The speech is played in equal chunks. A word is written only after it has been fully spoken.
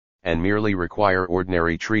and merely require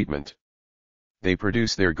ordinary treatment. They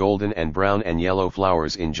produce their golden and brown and yellow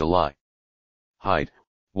flowers in July. Height,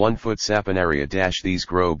 1 foot. Saponaria. These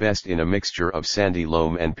grow best in a mixture of sandy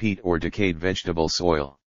loam and peat or decayed vegetable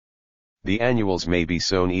soil. The annuals may be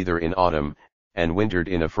sown either in autumn, and wintered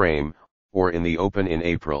in a frame, or in the open in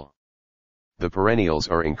April. The perennials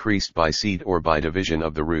are increased by seed or by division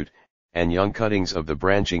of the root, and young cuttings of the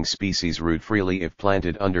branching species root freely if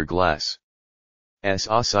planted under glass. S.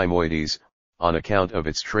 ocymoides, on account of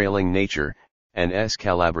its trailing nature, and S.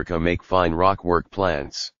 calabrica make fine rockwork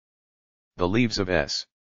plants. The leaves of S.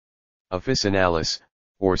 officinalis,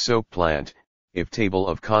 or soap plant, if table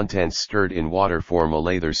of contents stirred in water form a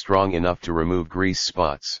lather strong enough to remove grease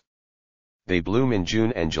spots. They bloom in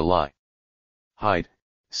June and July. Height,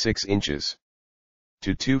 6 inches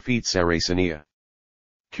to 2 feet. Sarracenia.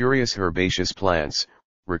 Curious herbaceous plants,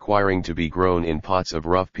 requiring to be grown in pots of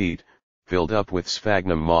rough peat, filled up with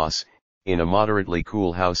sphagnum moss, in a moderately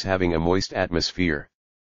cool house having a moist atmosphere.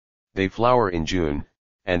 They flower in June,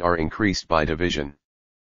 and are increased by division.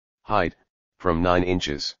 Height, from 9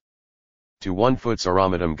 inches to 1 foot.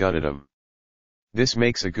 Saromatum guttatum. This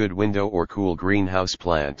makes a good window or cool greenhouse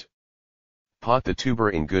plant. Pot the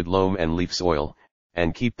tuber in good loam and leaf soil,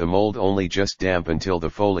 and keep the mold only just damp until the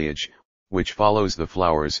foliage, which follows the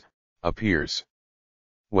flowers, appears.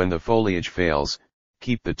 When the foliage fails,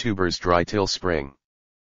 keep the tubers dry till spring.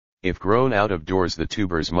 If grown out of doors, the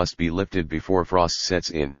tubers must be lifted before frost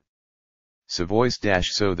sets in. Savoys.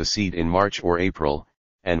 Sow the seed in March or April,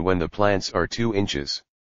 and when the plants are 2 inches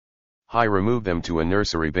high, remove them to a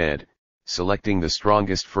nursery bed, selecting the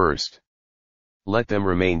strongest first. Let them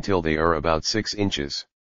remain till they are about 6 inches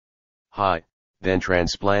high, then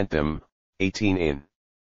transplant them, 18 in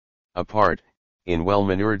apart, in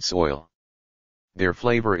well-manured soil. Their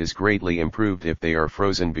flavor is greatly improved if they are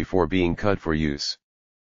frozen before being cut for use.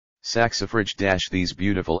 Saxifrage. These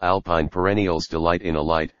beautiful alpine perennials delight in a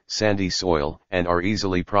light, sandy soil, and are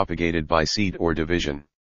easily propagated by seed or division.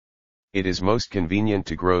 It is most convenient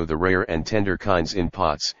to grow the rare and tender kinds in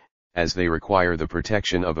pots, as they require the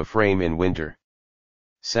protection of a frame in winter.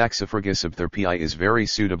 Saxifragus obtherpii is very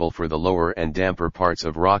suitable for the lower and damper parts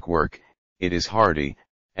of rockwork. It is hardy,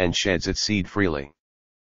 and sheds its seed freely.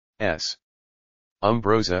 S.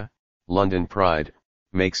 umbrosa, London Pride,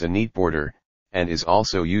 makes a neat border, and is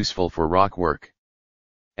also useful for rockwork.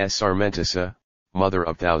 S. sarmentissa, mother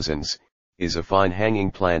of thousands, is a fine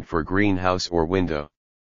hanging plant for greenhouse or window.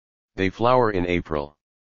 They flower in April.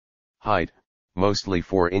 Height, mostly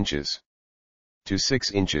 4 inches to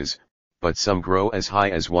 6 inches, but some grow as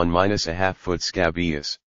high as 1-1/2 foot.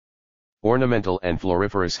 Scabious. Ornamental and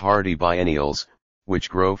floriferous hardy biennials, which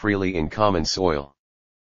grow freely in common soil.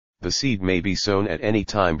 The seed may be sown at any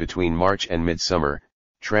time between March and midsummer,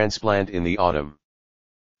 transplant in the autumn.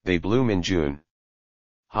 They bloom in June.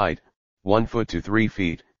 Height, 1 foot to 3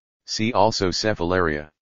 feet, see also Cephalaria.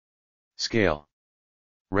 Scale.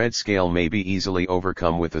 Red scale may be easily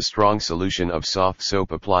overcome with a strong solution of soft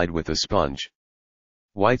soap applied with a sponge.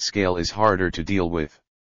 White scale is harder to deal with.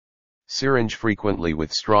 Syringe frequently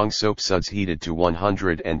with strong soap suds heated to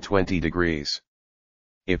 120 degrees.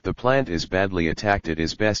 If the plant is badly attacked, it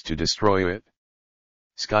is best to destroy it.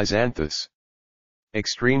 Schizanthus.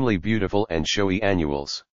 Extremely beautiful and showy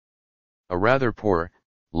annuals. A rather poor,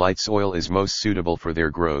 light soil is most suitable for their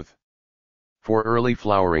growth. For early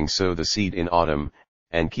flowering, sow the seed in autumn,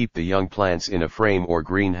 and keep the young plants in a frame or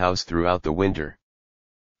greenhouse throughout the winter.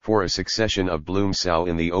 For a succession of bloom, sow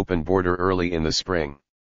in the open border early in the spring.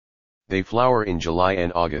 They flower in July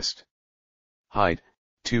and August. Height,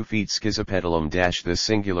 2 feet. Schizopetalum. The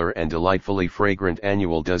singular and delightfully fragrant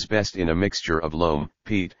annual does best in a mixture of loam,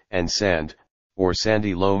 peat, and sand, or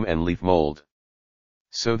sandy loam and leaf mold.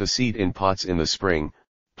 Sow the seed in pots in the spring,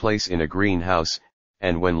 place in a greenhouse,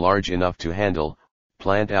 and when large enough to handle,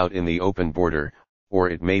 plant out in the open border, or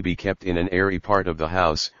it may be kept in an airy part of the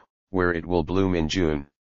house, where it will bloom in June.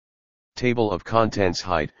 Table of contents.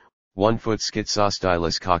 Height, 1 foot.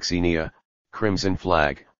 Schizostylus coccinea, crimson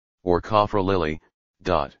flag, or Coffra lily.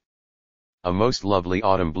 A most lovely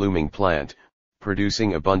autumn blooming plant,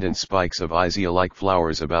 producing abundant spikes of isia-like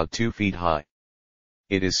flowers about 2 feet high.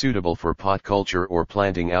 It is suitable for pot culture or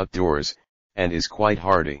planting outdoors, and is quite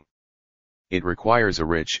hardy. It requires a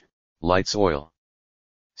rich, light soil.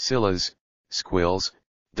 Scillas, squills.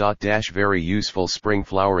 Very useful spring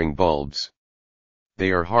flowering bulbs.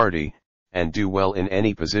 They are hardy, and do well in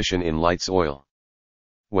any position in light soil.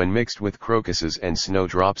 When mixed with crocuses and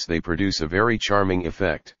snowdrops, they produce a very charming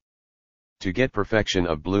effect. To get perfection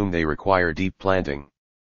of bloom, they require deep planting.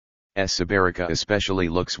 S. siberica especially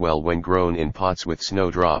looks well when grown in pots with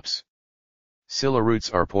snowdrops. Scilla roots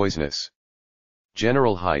are poisonous.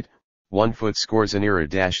 General height, 1 foot. Scorzonera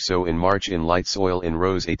sow in March in light soil in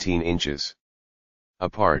rows 18 inches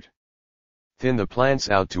apart. Thin the plants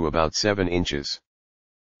out to about 7 inches,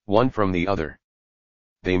 one from the other.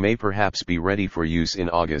 They may perhaps be ready for use in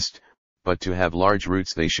August, but to have large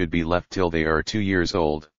roots they should be left till they are 2 years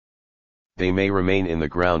old. They may remain in the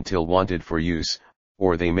ground till wanted for use,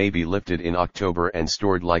 or they may be lifted in October and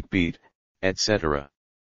stored like beet, etc.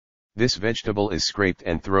 This vegetable is scraped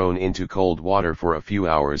and thrown into cold water for a few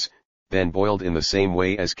hours, then boiled in the same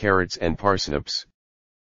way as carrots and parsnips.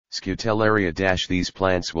 Scutellaria - These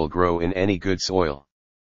plants will grow in any good soil.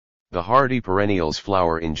 The hardy perennials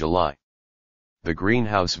flower in July. The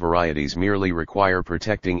greenhouse varieties merely require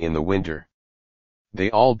protecting in the winter. They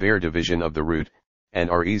all bear division of the root, and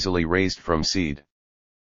are easily raised from seed.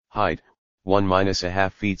 Height,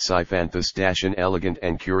 1-1/2 feet. Cyphanthus - An elegant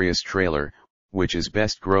and curious trailer, which is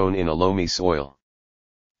best grown in a loamy soil.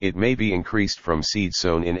 It may be increased from seed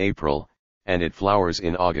sown in April, and it flowers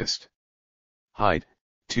in August. Height,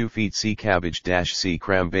 2 feet. Sea cabbage - C.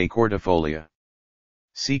 Crambe cordifolia.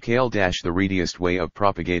 Sea kale - The readiest way of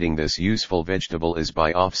propagating this useful vegetable is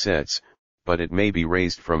by offsets, but it may be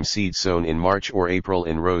raised from seed sown in March or April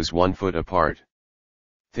in rows 1 foot apart.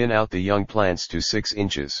 Thin out the young plants to 6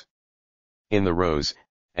 inches in the rows,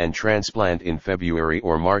 and transplant in February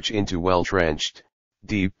or March into well-trenched,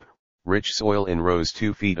 deep, rich soil in rows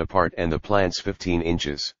 2 feet apart and the plants 15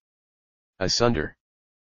 inches asunder.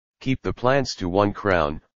 Keep the plants to 1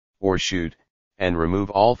 crown, or shoot, and remove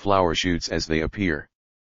all flower shoots as they appear.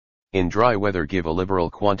 In dry weather give a liberal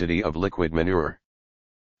quantity of liquid manure.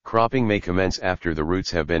 Cropping may commence after the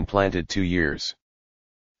roots have been planted 2 years.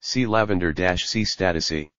 See lavender - C.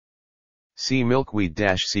 statice. See milkweed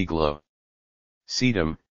 - C. glow.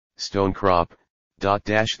 Sedum, stonecrop, -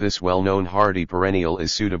 This well-known hardy perennial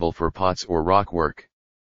is suitable for pots or rockwork.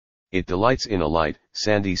 It delights in a light,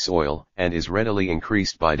 sandy soil, and is readily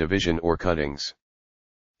increased by division or cuttings.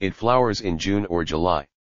 It flowers in June or July.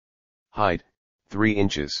 Height, 3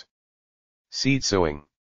 inches. Seed sowing.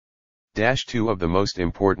 2 of the most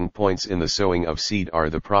important points in the sowing of seed are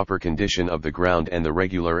the proper condition of the ground and the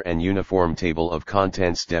regular and uniform table of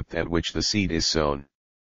contents depth at which the seed is sown.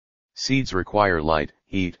 Seeds require light,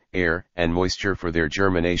 heat, air, and moisture for their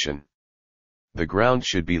germination. The ground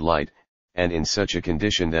should be light, and in such a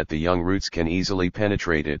condition that the young roots can easily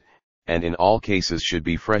penetrate it, and in all cases should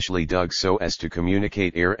be freshly dug so as to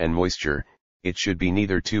communicate air and moisture. It should be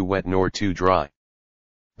neither too wet nor too dry.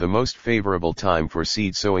 The most favorable time for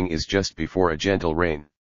seed sowing is just before a gentle rain.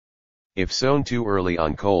 If sown too early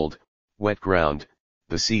on cold, wet ground,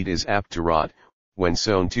 the seed is apt to rot. When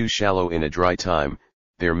sown too shallow in a dry time,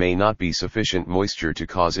 there may not be sufficient moisture to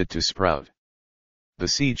cause it to sprout. The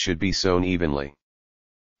seed should be sown evenly.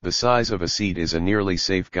 The size of a seed is a nearly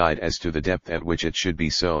safe guide as to the depth at which it should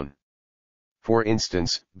be sown. For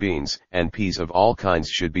instance, beans and peas of all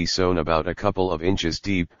kinds should be sown about a couple of inches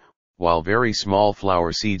deep, while very small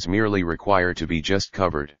flower seeds merely require to be just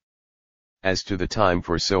covered. As to the time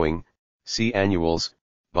for sowing, see annuals,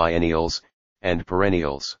 biennials, and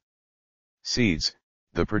perennials. Seeds,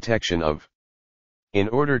 the protection of. In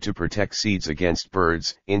order to protect seeds against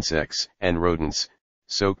birds, insects, and rodents,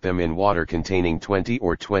 soak them in water containing 20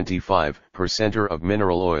 or 25% of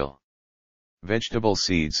mineral oil. Vegetable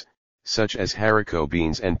seeds, such as haricot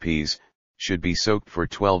beans and peas, should be soaked for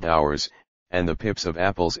 12 hours, and the pips of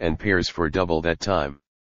apples and pears for double that time.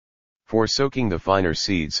 For soaking the finer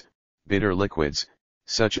seeds, bitter liquids,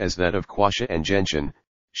 such as that of quassia and gentian,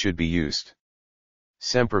 should be used.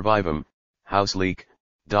 Sempervivum, houseleek,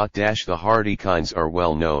 - The hardy kinds are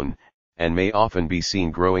well known, and may often be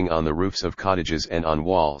seen growing on the roofs of cottages and on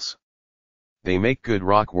walls. They make good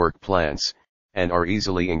rockwork plants, and are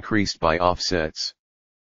easily increased by offsets.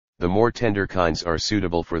 The more tender kinds are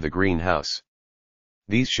suitable for the greenhouse.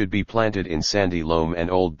 These should be planted in sandy loam and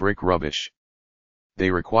old brick rubbish.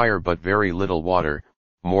 They require but very little water,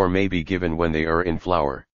 more may be given when they are in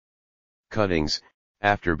flower. Cuttings,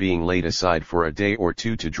 after being laid aside for a day or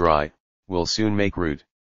two to dry, will soon make root.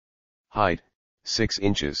 Height, 6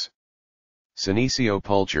 inches. Senecio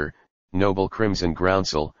pulcher, noble crimson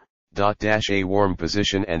groundsel, - A warm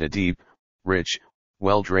position and a deep, rich,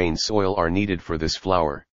 well-drained soil are needed for this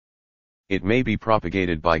flower. It may be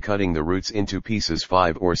propagated by cutting the roots into pieces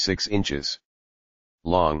 5 or 6 inches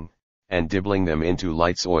long, and dibbling them into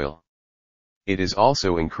light soil. It is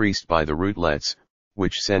also increased by the rootlets,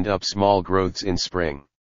 which send up small growths in spring.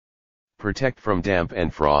 Protect from damp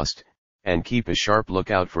and frost, and keep a sharp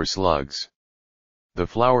lookout for slugs. The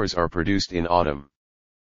flowers are produced in autumn.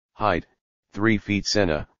 Height, 3 feet.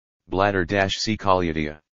 Senna, bladder - C.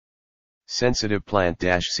 Colleatia. Sensitive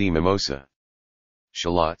plant-C Mimosa.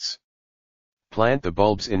 Shallots. Plant the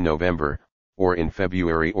bulbs in November, or in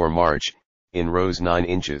February or March, in rows 9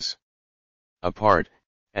 inches apart,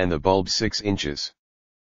 and the bulbs 6 inches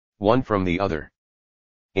one from the other.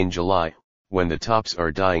 In July, when the tops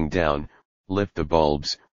are dying down, lift the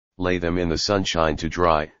bulbs, lay them in the sunshine to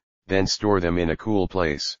dry, then store them in a cool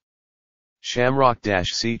place.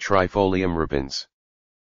 Shamrock-C Trifolium repens.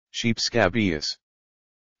 Sheepscabias.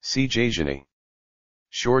 C. jasiani.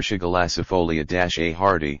 Shorsia galacifolia-A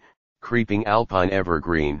hardy, creeping alpine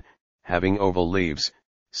evergreen, having oval leaves,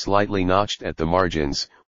 slightly notched at the margins,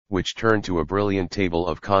 which turn to a brilliant table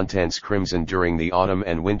of contents crimson during the autumn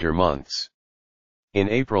and winter months. In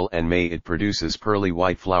April and May it produces pearly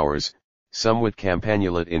white flowers, somewhat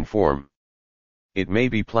campanulate in form. It may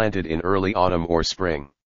be planted in early autumn or spring.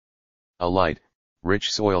 A light, rich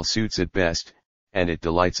soil suits it best, and it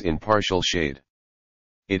delights in partial shade.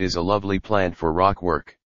 It is a lovely plant for rock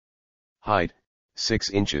work. Height,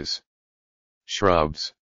 6 inches.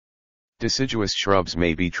 Shrubs. Deciduous shrubs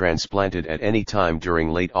may be transplanted at any time during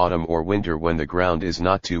late autumn or winter when the ground is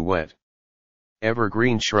not too wet.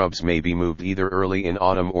 Evergreen shrubs may be moved either early in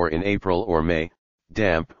autumn or in April or May,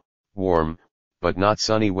 damp, warm, but not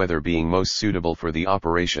sunny weather being most suitable for the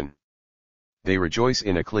operation. They rejoice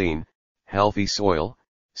in a clean, healthy soil,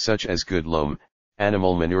 such as good loam.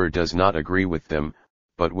 Animal manure does not agree with them,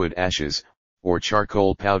 but wood ashes, or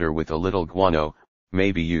charcoal powder with a little guano,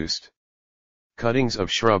 may be used. Cuttings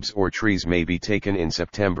of shrubs or trees may be taken in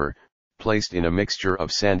September, placed in a mixture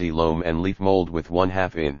of sandy loam and leaf mold with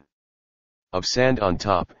 1/2 in of sand on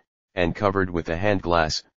top, and covered with a hand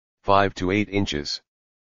glass, 5 to 8 inches.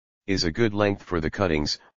 Is a good length for the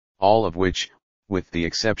cuttings, all of which, with the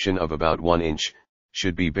exception of about 1 inch,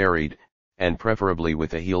 should be buried, and preferably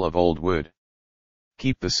with a heel of old wood.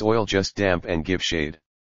 Keep the soil just damp and give shade.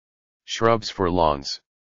 Shrubs for lawns.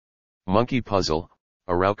 Monkey puzzle,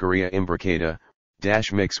 Araucaria imbricata,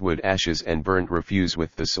 mix wood ashes and burnt refuse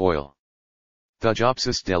with the soil.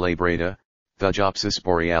 Thujopsis delabrata, Thujopsis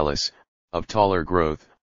borealis, of taller growth,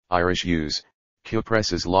 Irish yews,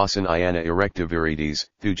 Cupressus lawsoniana erectivirides,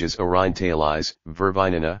 Thujas orientalis,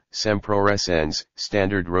 Vervinina, semprorescens,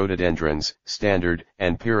 standard rhododendrons, standard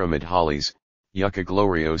and pyramid hollies, Yucca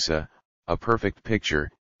gloriosa, a perfect picture,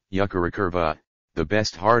 Yucca recurva, the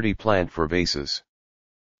best hardy plant for vases.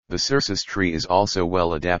 The Cercis tree is also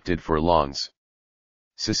well adapted for lawns.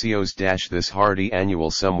 Sissios - this hardy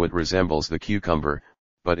annual somewhat resembles the cucumber,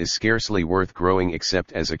 but is scarcely worth growing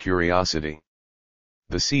except as a curiosity.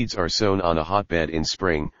 The seeds are sown on a hotbed in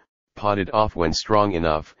spring, potted off when strong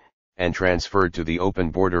enough, and transferred to the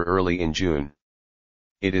open border early in June.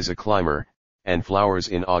 It is a climber, and flowers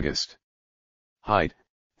in August. Height,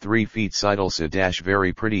 3 feet. Sidalsa -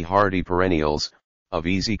 very pretty hardy perennials, of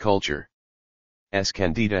easy culture. S.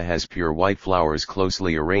 candida has pure white flowers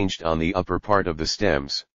closely arranged on the upper part of the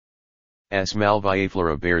stems. S.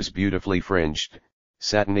 malvaiflora bears beautifully fringed,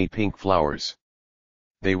 satiny pink flowers.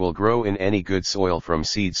 They will grow in any good soil from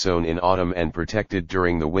seed sown in autumn and protected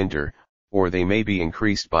during the winter, or they may be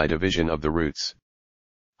increased by division of the roots.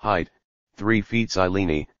 Height, 3 feet.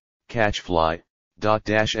 Silene, catchfly,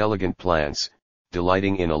 elegant plants,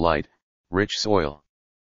 delighting in a light, rich soil.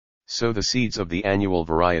 Sow the seeds of the annual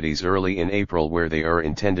varieties early in April where they are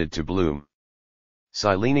intended to bloom.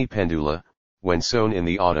 Silene pendula, when sown in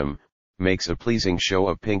the autumn, makes a pleasing show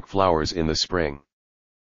of pink flowers in the spring.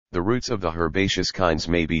 The roots of the herbaceous kinds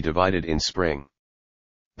may be divided in spring.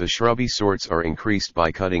 The shrubby sorts are increased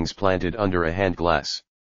by cuttings planted under a hand glass.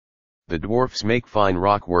 The dwarfs make fine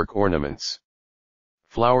rockwork ornaments.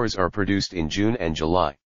 Flowers are produced in June and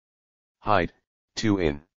July. Height, 2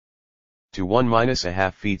 in. to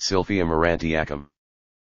 1-1/2 feet. Silphium aurantiacum.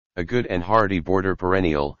 A good and hardy border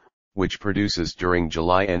perennial, which produces during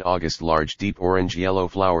July and August large deep orange-yellow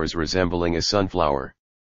flowers resembling a sunflower.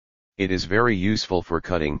 It is very useful for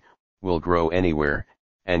cutting, will grow anywhere,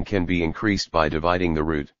 and can be increased by dividing the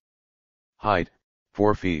root. Height,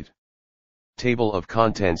 4 feet. Table of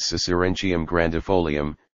contents. Cicerentium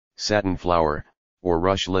grandifolium, satin flower, or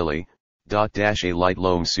rush lily, A light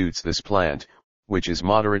loam suits this plant, which is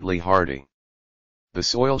moderately hardy. The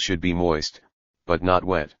soil should be moist, but not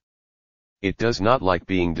wet. It does not like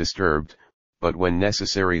being disturbed, but when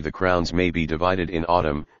necessary the crowns may be divided in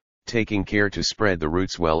autumn, taking care to spread the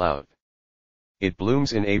roots well out. It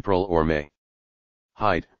blooms in April or May.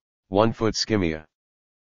 Height, 1 foot. Skimmia.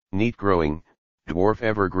 Neat growing, dwarf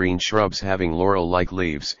evergreen shrubs having laurel-like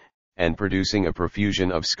leaves, and producing a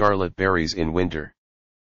profusion of scarlet berries in winter.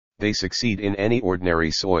 They succeed in any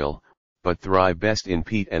ordinary soil, but thrive best in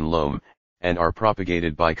peat and loam, and are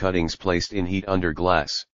propagated by cuttings placed in heat under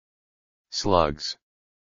glass. Slugs.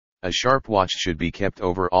 A sharp watch should be kept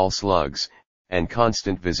over all slugs, and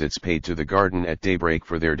constant visits paid to the garden at daybreak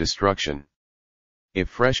for their destruction. If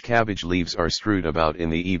fresh cabbage leaves are strewed about in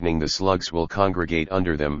the evening, the slugs will congregate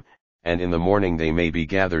under them, and in the morning they may be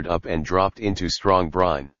gathered up and dropped into strong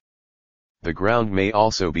brine. The ground may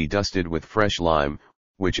also be dusted with fresh lime,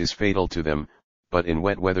 which is fatal to them, but in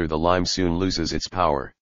wet weather the lime soon loses its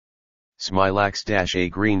power. Smilax - a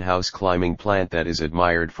greenhouse climbing plant that is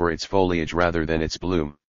admired for its foliage rather than its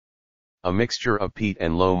bloom. A mixture of peat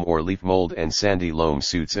and loam or leaf mold and sandy loam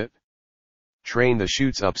suits it. Train the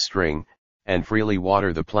shoots upstream, and freely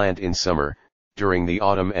water the plant in summer. During the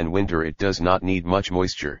autumn and winter it does not need much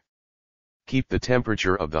moisture. Keep the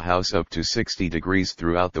temperature of the house up to 60 degrees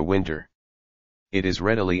throughout the winter. It is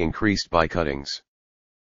readily increased by cuttings.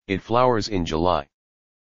 It flowers in July.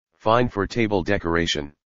 Fine for table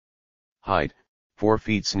decoration. Height, 4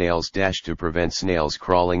 feet. Snails - to prevent snails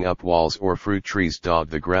crawling up walls or fruit trees, daub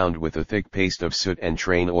the ground with a thick paste of soot and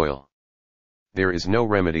train oil. There is no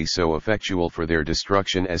remedy so effectual for their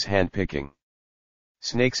destruction as hand-picking.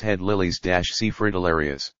 Snake's head lilies - C.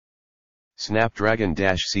 fritillarias. Snapdragon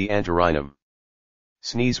 - C. antirrhinum.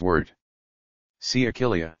 Sneezewort. C.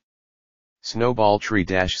 achillea. Snowball tree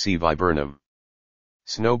 - C. viburnum.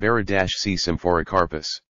 Snowbearer - C.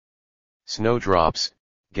 symphoricarpus. Snowdrops,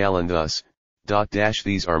 galanthus.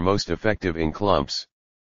 These are most effective in clumps.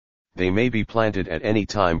 They may be planted at any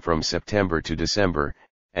time from September to December,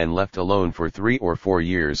 and left alone for 3 or 4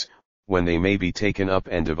 years, when they may be taken up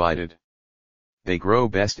and divided. They grow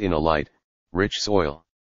best in a light, rich soil.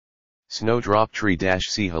 Snowdrop tree -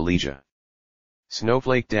 C. halesia.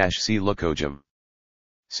 Snowflake - C. leucojum.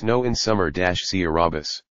 Snow in summer - C.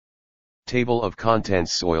 arabis. Table of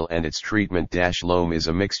contents. Soil and its treatment - loam is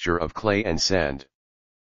a mixture of clay and sand.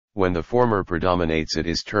 When the former predominates it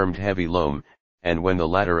is termed heavy loam, and when the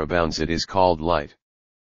latter abounds it is called light.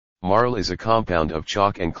 Marl is a compound of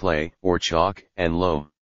chalk and clay, or chalk and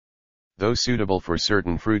loam. Though suitable for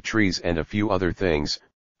certain fruit trees and a few other things,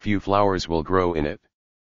 few flowers will grow in it.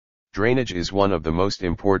 Drainage is one of the most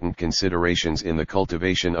important considerations in the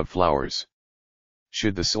cultivation of flowers.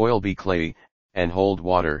 Should the soil be clayey, and hold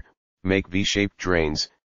water, make V-shaped drains,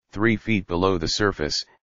 3 feet below the surface,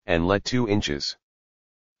 and let 2 inches.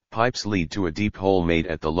 Pipes lead to a deep hole made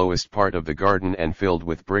at the lowest part of the garden and filled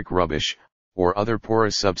with brick rubbish, or other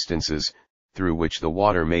porous substances, through which the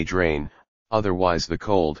water may drain, otherwise the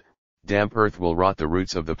cold, damp earth will rot the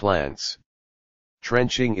roots of the plants.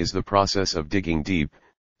 Trenching is the process of digging deep,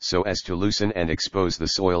 so as to loosen and expose the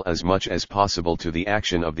soil as much as possible to the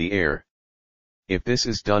action of the air. If this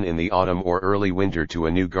is done in the autumn or early winter to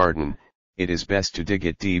a new garden, it is best to dig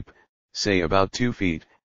it deep, say about 2 feet,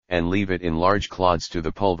 and leave it in large clods to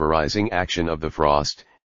the pulverizing action of the frost,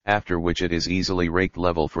 after which it is easily raked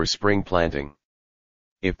level for spring planting.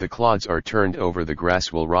 If the clods are turned over, the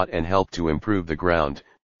grass will rot and help to improve the ground.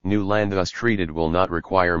 New land thus treated will not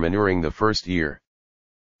require manuring the first year.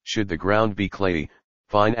 Should the ground be clayey,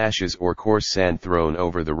 fine ashes or coarse sand thrown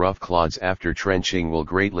over the rough clods after trenching will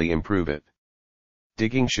greatly improve it.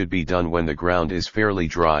 Digging should be done when the ground is fairly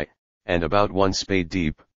dry, and about 1 spade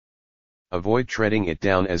deep. Avoid treading it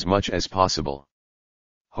down as much as possible.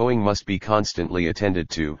 Hoeing must be constantly attended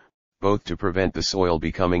to, both to prevent the soil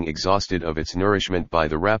becoming exhausted of its nourishment by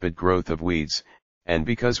the rapid growth of weeds, and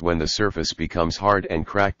because when the surface becomes hard and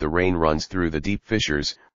cracked the rain runs through the deep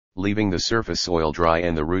fissures, leaving the surface soil dry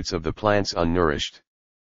and the roots of the plants unnourished.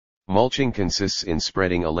 Mulching consists in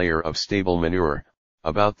spreading a layer of stable manure,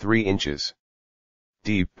 about 3 inches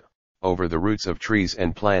deep, over the roots of trees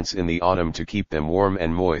and plants in the autumn to keep them warm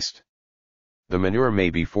and moist. The manure may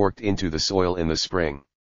be forked into the soil in the spring.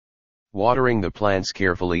 Watering the plants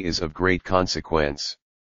carefully is of great consequence.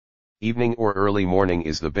 Evening or early morning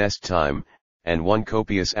is the best time, and one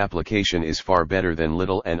copious application is far better than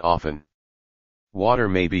little and often. Water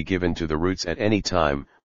may be given to the roots at any time,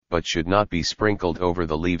 but should not be sprinkled over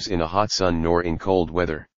the leaves in a hot sun nor in cold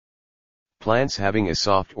weather. Plants having a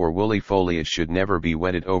soft or woolly foliage should never be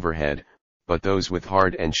wetted overhead, but those with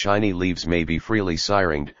hard and shiny leaves may be freely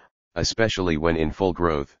syringed, especially when in full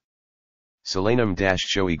growth. Solanum -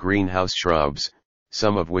 showy greenhouse shrubs,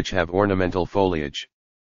 some of which have ornamental foliage.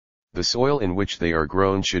 The soil in which they are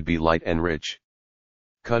grown should be light and rich.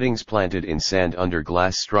 Cuttings planted in sand under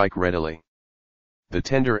glass strike readily. The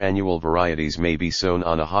tender annual varieties may be sown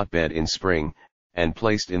on a hotbed in spring, and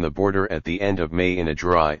placed in the border at the end of May in a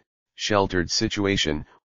dry, sheltered situation,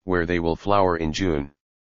 where they will flower in June.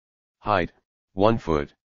 Height, 1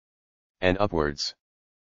 foot and upwards.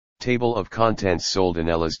 Table of contents.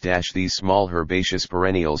 Soldanellas - These small herbaceous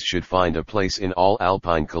perennials should find a place in all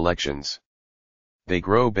alpine collections. They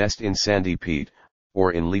grow best in sandy peat,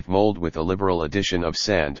 or in leaf mold with a liberal addition of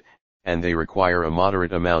sand, and they require a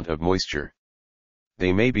moderate amount of moisture.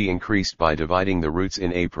 They may be increased by dividing the roots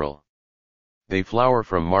in April. They flower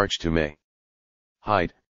from March to May.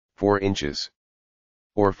 Height, 4 inches.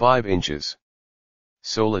 Or 5 inches.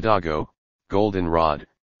 Solidago, goldenrod,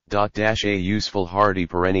 a useful hardy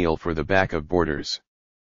perennial for the back of borders.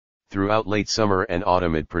 Throughout late summer and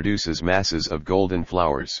autumn it produces masses of golden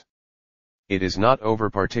flowers. It is not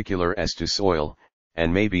over-particular as to soil,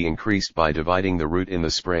 and may be increased by dividing the root in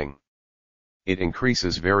the spring. It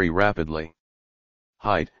increases very rapidly.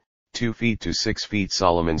 Height, 2 feet to 6 feet.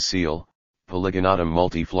 Solomon seal, Polygonatum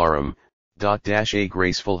multiflorum, a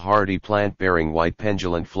graceful hardy plant bearing white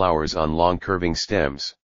pendulant flowers on long curving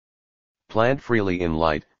stems. Plant freely in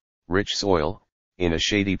light, rich soil, in a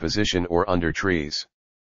shady position or under trees.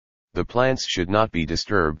 The plants should not be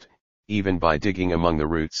disturbed, even by digging among the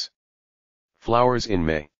roots. Flowers in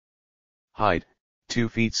May. Height, 2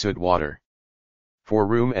 feet. Soot water. For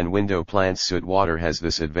room and window plants, soot water has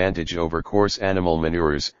this advantage over coarse animal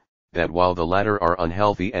manures, that while the latter are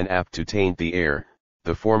unhealthy and apt to taint the air,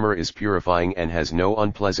 the former is purifying and has no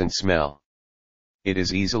unpleasant smell. It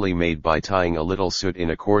is easily made by tying a little soot in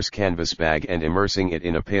a coarse canvas bag and immersing it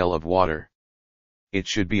in a pail of water. It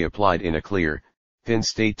should be applied in a clear, thin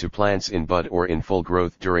state to plants in bud or in full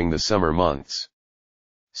growth during the summer months.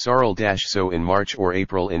 Sorrel - sow in March or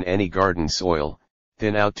April in any garden soil,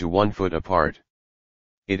 thin out to 1 foot apart.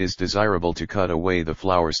 It is desirable to cut away the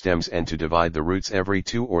flower stems and to divide the roots every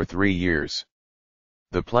 2 or 3 years.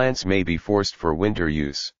 The plants may be forced for winter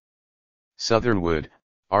use. Southernwood,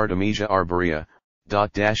 Artemisia arborea,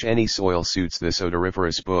 any soil suits this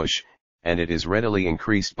odoriferous bush, and it is readily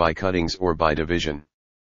increased by cuttings or by division.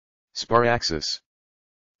 Sparaxis.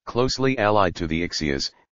 Closely allied to the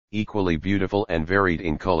Ixias, equally beautiful and varied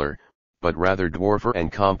in color, but rather dwarfer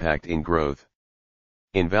and compact in growth.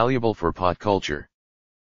 Invaluable for pot culture.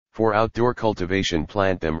 For outdoor cultivation,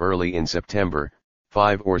 plant them early in September,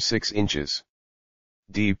 5 or 6 inches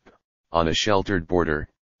deep, on a sheltered border,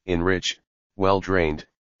 in rich, well-drained,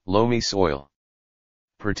 loamy soil.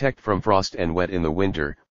 Protect from frost and wet in the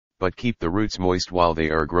winter, but keep the roots moist while they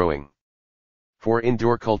are growing. For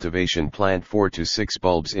indoor cultivation, plant 4 to 6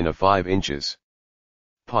 bulbs in a 5 inches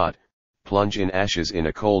pot, plunge in ashes in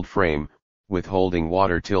a cold frame, withholding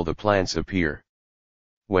water till the plants appear.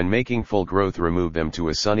 When making full growth, remove them to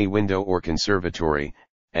a sunny window or conservatory,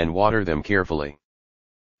 and water them carefully.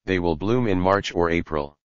 They will bloom in March or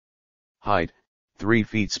April. Height, 3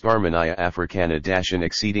 feet. Sparmannia africana - an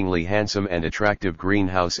exceedingly handsome and attractive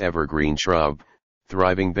greenhouse evergreen shrub,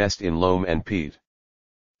 thriving best in loam and peat.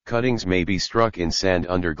 Cuttings may be struck in sand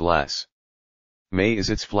under glass. May is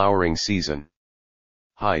its flowering season.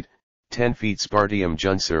 Height, 10 feet. Spartium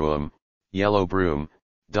junceum, yellow broom,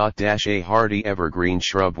 a hardy evergreen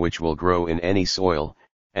shrub which will grow in any soil,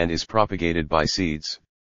 and is propagated by seeds.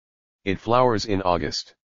 It flowers in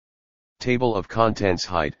August. Table of contents.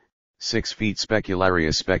 Height, 6 feet.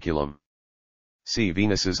 Specularia speculum. See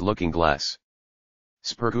Venus's looking glass.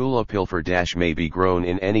 Spergula pilfer - may be grown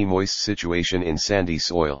in any moist situation in sandy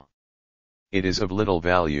soil. It is of little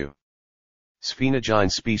value.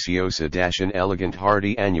 Sphenogine speciosa - an elegant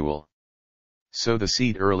hardy annual. Sow the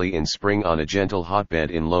seed early in spring on a gentle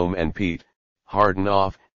hotbed in loam and peat, harden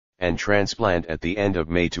off, and transplant at the end of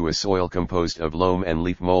May to a soil composed of loam and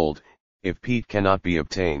leaf mold, if peat cannot be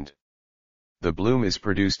obtained. The bloom is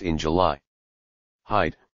produced in July.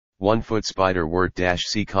 Height, 1 foot. Spiderwort -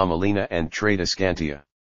 C. Camelina and Tradescantia.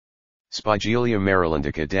 Spigelia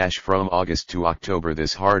marylandica - from August to October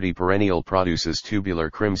this hardy perennial produces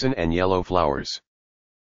tubular crimson and yellow flowers.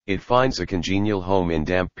 It finds a congenial home in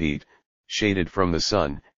damp peat, shaded from the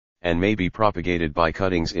sun, and may be propagated by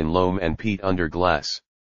cuttings in loam and peat under glass.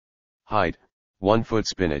 Height, 1 foot.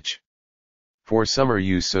 Spinach. For summer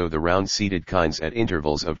use, sow the round-seeded kinds at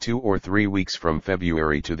intervals of 2 or 3 weeks from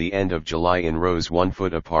February to the end of July in rows 1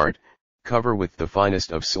 foot apart, cover with the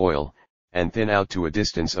finest of soil, and thin out to a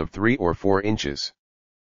distance of 3 or 4 inches.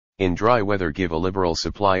 In dry weather give a liberal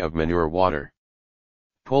supply of manure water.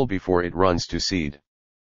 Pull before it runs to seed.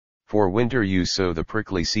 For winter use, sow the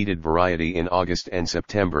prickly seeded variety in August and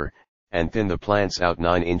September, and thin the plants out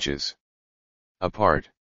 9 inches apart.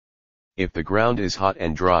 If the ground is hot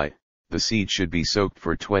and dry, the seed should be soaked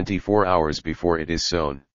for 24 hours before it is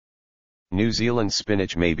sown. New Zealand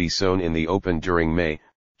spinach may be sown in the open during May,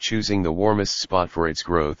 choosing the warmest spot for its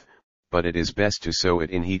growth, but it is best to sow it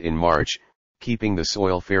in heat in March, keeping the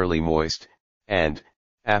soil fairly moist, and,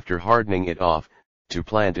 after hardening it off, to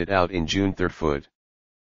plant it out in June 3rd foot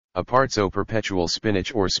apart. Sow perpetual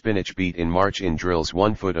spinach or spinach beet in March in drills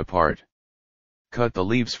 1 foot apart. Cut the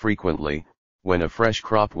leaves frequently, when a fresh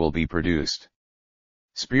crop will be produced.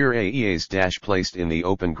 Spear AEAs placed in the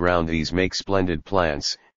open ground. These make splendid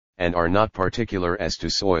plants, and are not particular as to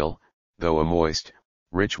soil, though a moist,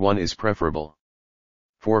 rich one is preferable.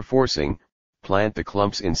 For forcing, plant the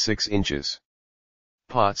clumps in 6 inches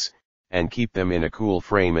pots, and keep them in a cool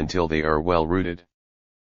frame until they are well rooted.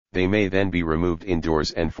 They may then be removed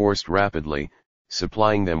indoors and forced rapidly,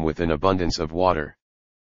 supplying them with an abundance of water.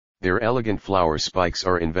 Their elegant flower spikes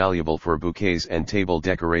are invaluable for bouquets and table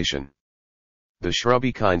decoration. The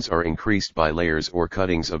shrubby kinds are increased by layers or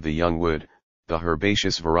cuttings of the young wood, the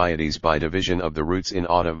herbaceous varieties by division of the roots in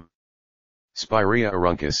autumn. Spirea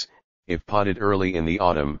aruncus, if potted early in the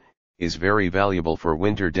autumn, is very valuable for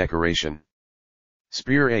winter decoration.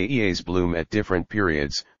 Spear AEAs bloom at different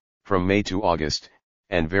periods, from May to August,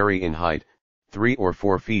 and vary in height, 3 or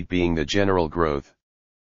 4 feet being the general growth.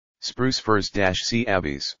 Spruce firs C.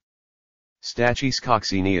 Abies. Stachys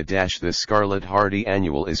coccinea the scarlet hardy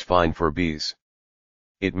annual is fine for bees.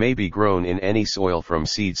 It may be grown in any soil from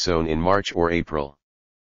seed sown in March or April.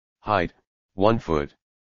 Height, 1 foot.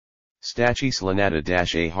 Stachys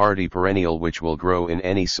lanata a hardy perennial which will grow in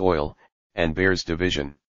any soil, and bears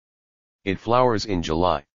division. It flowers in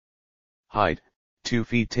July. Height, 2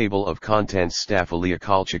 feet. Table of contents. Staphylia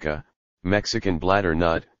colchica, Mexican bladder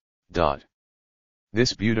nut, .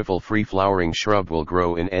 This beautiful free-flowering shrub will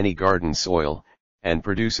grow in any garden soil, and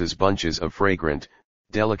produces bunches of fragrant,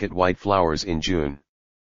 delicate white flowers in June.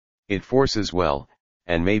 It forces well,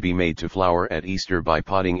 and may be made to flower at Easter by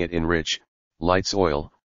potting it in rich, light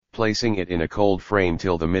soil, placing it in a cold frame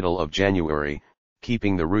till the middle of January,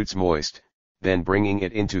 keeping the roots moist, then bringing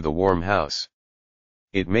it into the warm house.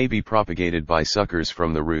 It may be propagated by suckers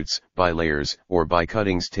from the roots, by layers, or by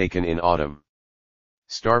cuttings taken in autumn.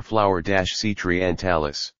 Starflower C.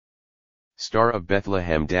 triantalis. Star of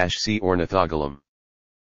Bethlehem C. ornithogalum.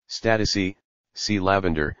 Statice, C.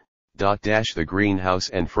 lavender. The greenhouse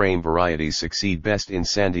and frame varieties succeed best in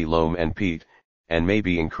sandy loam and peat, and may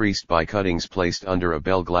be increased by cuttings placed under a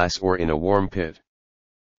bell glass or in a warm pit.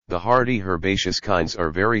 The hardy herbaceous kinds are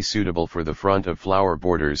very suitable for the front of flower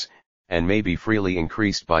borders, and may be freely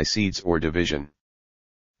increased by seeds or division.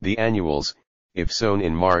 The annuals, if sown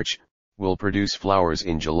in March, will produce flowers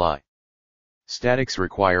in July. Statics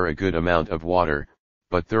require a good amount of water,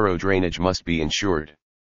 but thorough drainage must be ensured.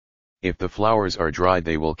 If the flowers are dried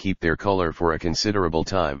they will keep their color for a considerable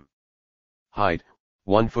time. Height,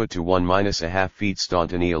 1 foot to 1-1/2 feet.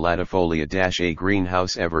 Stauntania latifolia a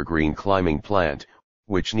greenhouse evergreen climbing plant,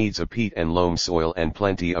 which needs a peat and loam soil and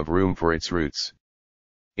plenty of room for its roots.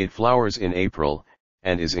 It flowers in April,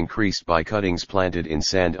 and is increased by cuttings planted in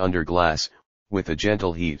sand under glass, with a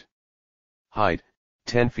gentle heat. Height,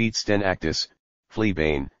 10 feet. Stenactis,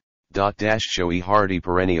 fleabane, . Showy hardy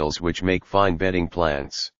perennials which make fine bedding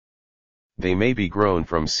plants. They may be grown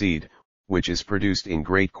from seed, which is produced in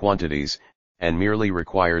great quantities, and merely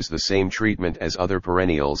requires the same treatment as other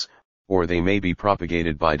perennials, or they may be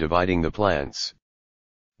propagated by dividing the plants.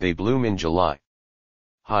 They bloom in July.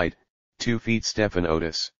 Height, 2 feet.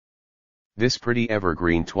 Stephanotis. This pretty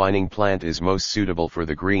evergreen twining plant is most suitable for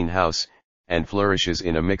the greenhouse, and flourishes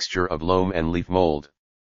in a mixture of loam and leaf mold.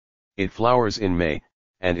 It flowers in May,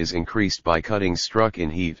 and is increased by cuttings struck in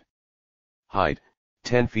heat. Height,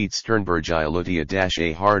 10 feet. Sternbergia lutea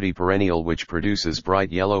a hardy perennial which produces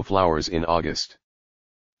bright yellow flowers in August.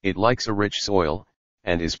 It likes a rich soil,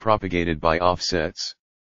 and is propagated by offsets.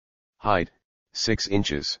 Height, 6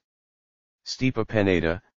 inches. Stipa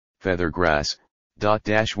pennata, feather grass, .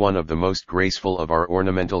 One of the most graceful of our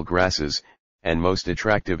ornamental grasses, and most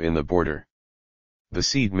attractive in the border. The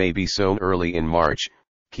seed may be sown early in March,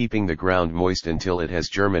 keeping the ground moist until it has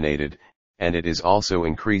germinated, and it is also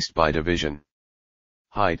increased by division.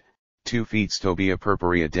 Height, 2 feet. Stobia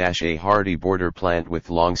purpurea a hardy border plant with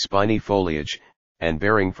long spiny foliage, and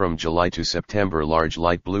bearing from July to September large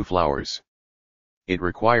light blue flowers. It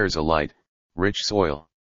requires a light, rich soil.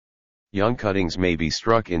 Young cuttings may be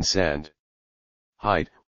struck in sand. Height,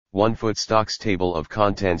 1 foot. Stalks. Table of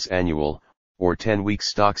contents. Annual, or 10-week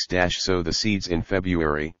stalks. Sow the seeds in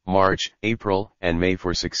February, March, April, and May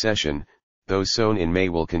for succession. Those sown in May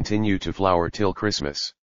will continue to flower till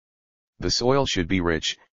Christmas. The soil should be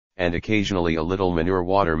rich, and occasionally a little manure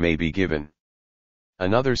water may be given.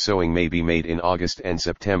 Another sowing may be made in August and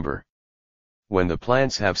September. When the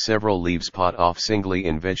plants have several leaves, pot off singly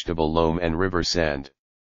in vegetable loam and river sand.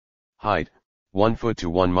 Height, 1 foot to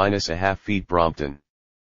 1-1/2 feet. Brompton.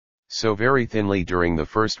 Sow very thinly during the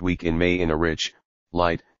first week in May in a rich,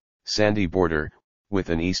 light, sandy border, with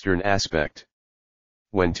an eastern aspect.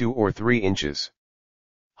 When 2 or 3 inches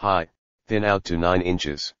high, thin out to 9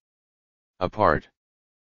 inches. apart.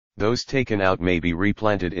 Those taken out may be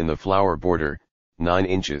replanted in the flower border, 9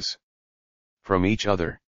 inches from each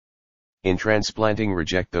other. In transplanting,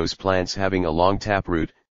 reject those plants having a long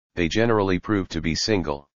taproot, they generally prove to be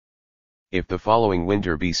single. If the following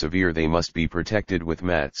winter be severe, they must be protected with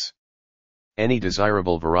mats. Any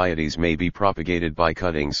desirable varieties may be propagated by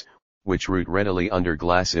cuttings, which root readily under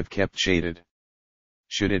glass if kept shaded.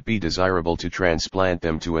 Should it be desirable to transplant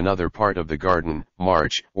them to another part of the garden,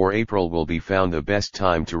 March or April will be found the best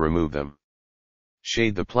time to remove them.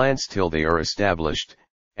 Shade the plants till they are established,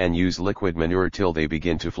 and use liquid manure till they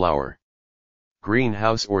begin to flower.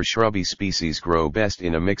 Greenhouse or shrubby species grow best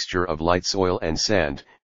in a mixture of light soil and sand,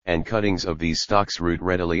 and cuttings of these stocks root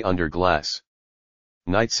readily under glass.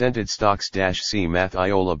 Night-scented stocks C.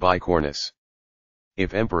 Mathiola bicornis.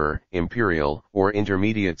 If emperor, imperial, or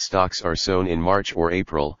intermediate stocks are sown in March or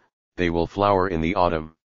April, they will flower in the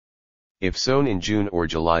autumn. If sown in June or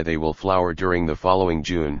July, they will flower during the following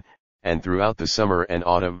June, and throughout the summer and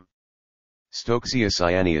autumn. Stokesia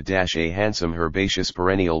cyanea A handsome herbaceous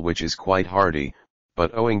perennial which is quite hardy,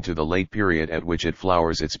 but owing to the late period at which it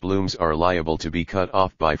flowers, its blooms are liable to be cut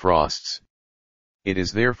off by frosts. It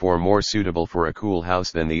is therefore more suitable for a cool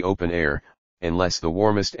house than the open air, unless the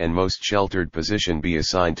warmest and most sheltered position be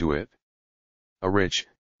assigned to it. A rich,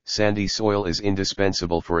 sandy soil is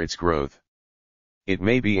indispensable for its growth. It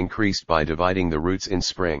may be increased by dividing the roots in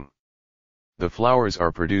spring. The flowers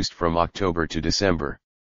are produced from October to December.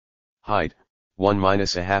 Height,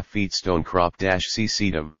 1-1/2 feet. Stone crop C.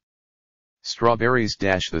 Sedum. Strawberries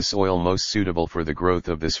The soil most suitable for the growth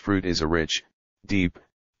of this fruit is a rich, deep,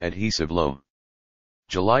 adhesive loam.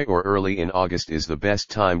 July or early in August is the best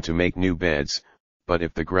time to make new beds, but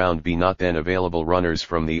if the ground be not then available, runners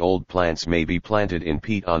from the old plants may be planted in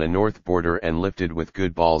peat on a north border and lifted with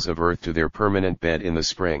good balls of earth to their permanent bed in the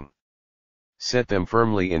spring. Set them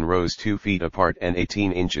firmly in rows 2 feet apart and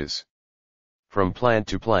 18 inches from plant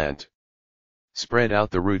to plant. Spread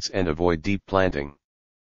out the roots and avoid deep planting.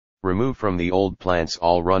 Remove from the old plants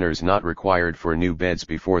all runners not required for new beds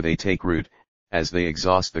before they take root, as they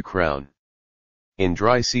exhaust the crown. In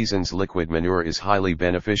dry seasons, liquid manure is highly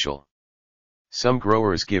beneficial. Some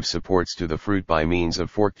growers give supports to the fruit by means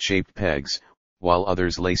of fork-shaped pegs, while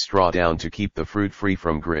others lay straw down to keep the fruit free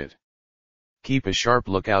from grit. Keep a sharp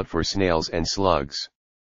lookout for snails and slugs.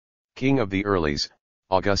 King of the Earlies,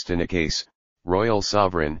 Augusta Nicaise, Royal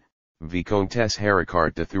Sovereign, Vicomtesse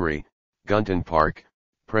Haricart de Thury, Gunton Park,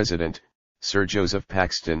 President, Sir Joseph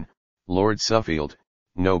Paxton, Lord Suffield,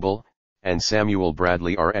 Noble, and Samuel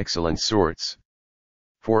Bradley are excellent sorts.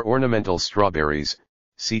 For ornamental strawberries,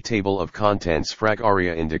 see Table of Contents.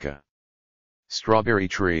 Fragaria indica. Strawberry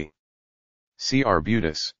tree. C.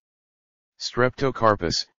 arbutus.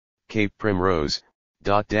 Streptocarpus, Cape Primrose.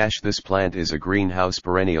 This plant is a greenhouse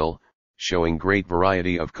perennial, showing great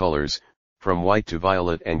variety of colors, from white to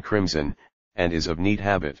violet and crimson, and is of neat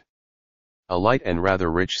habit. A light and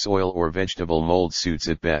rather rich soil or vegetable mold suits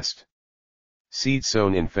it best. Seed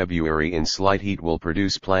sown in February in slight heat will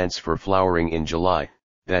produce plants for flowering in July,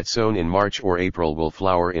 that sown in March or April will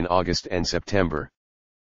flower in August and September.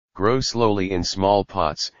 Grow slowly in small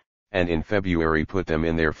pots, and in February put them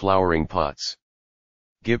in their flowering pots.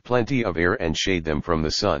 Give plenty of air and shade them from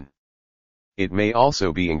the sun. It may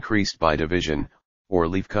also be increased by division, or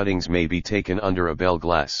leaf cuttings may be taken under a bell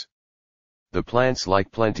glass. The plants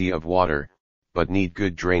like plenty of water, but need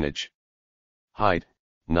good drainage. Height,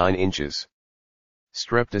 9 inches.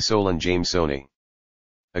 Streptosolum jamesoni.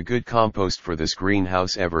 A good compost for this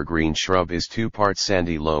greenhouse evergreen shrub is 2 parts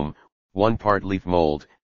sandy loam, 1 part leaf mold,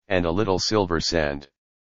 and a little silver sand.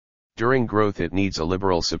 During growth it needs a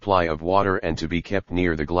liberal supply of water and to be kept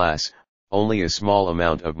near the glass. Only a small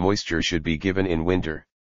amount of moisture should be given in winter.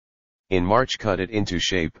 In March cut it into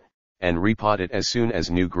shape, and repot it as soon as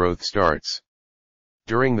new growth starts.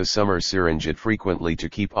 During the summer syringe it frequently to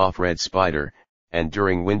keep off red spider, and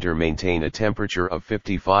during winter maintain a temperature of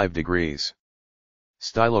 55 degrees.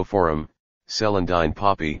 Stylophorum, celandine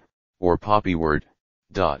poppy, or poppywort.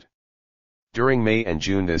 During May and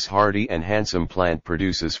June this hardy and handsome plant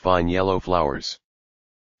produces fine yellow flowers.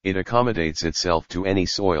 It accommodates itself to any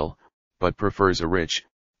soil, but prefers a rich,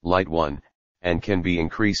 light one, and can be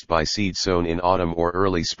increased by seed sown in autumn or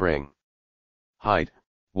early spring. Height,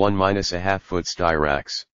 1-1/2 foot.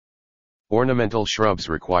 Styrax. Ornamental shrubs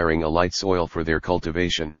requiring a light soil for their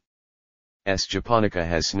cultivation. S. japonica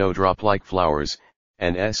has snowdrop-like flowers,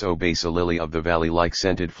 and S. obesa lily of the valley like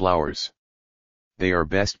scented flowers. They are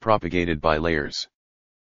best propagated by layers.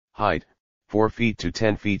 Height, 4 feet to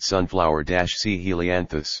 10 feet. Sunflower C.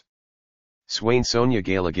 helianthus. Swainsonia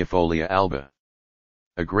galagifolia alba.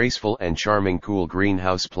 A graceful and charming cool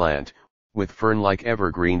greenhouse plant, with fern-like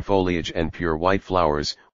evergreen foliage and pure white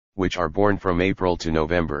flowers, which are borne from April to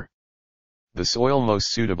November. The soil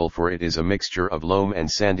most suitable for it is a mixture of loam and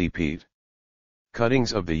sandy peat.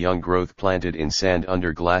 Cuttings of the young growth planted in sand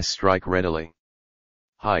under glass strike readily.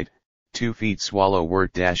 Height, 2 feet.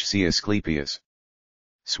 Swallowwort-C asclepias.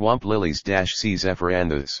 Swamp lilies-C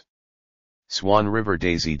zephyranthus. Swan river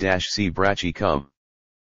daisy-C brachycum.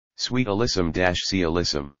 Sweet alyssum-C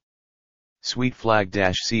alyssum. Sweet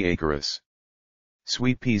flag-C acorus.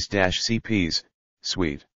 Sweet peas-C peas,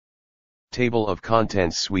 sweet. Table of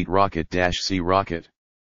contents: sweet rocket-C rocket.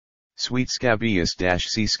 Sweet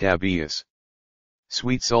scabious-C scabious.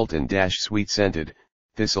 Sweet sultan-sweet scented,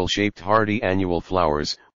 thistle-shaped hardy annual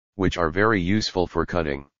flowers, which are very useful for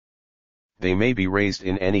cutting. They may be raised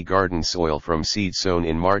in any garden soil from seed sown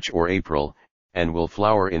in March or April, and will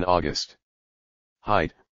flower in August.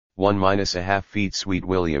 Height, 1–1/2 feet. Sweet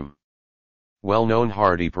William. Well-known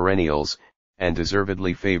hardy perennials, and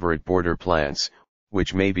deservedly favorite border plants,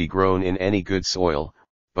 which may be grown in any good soil,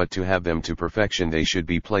 but to have them to perfection they should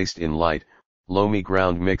be placed in light, loamy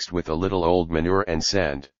ground mixed with a little old manure and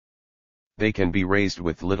sand. They can be raised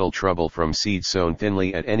with little trouble from seed sown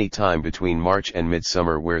thinly at any time between March and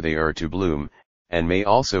midsummer where they are to bloom, and may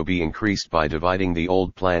also be increased by dividing the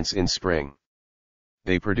old plants in spring.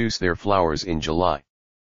 They produce their flowers in July.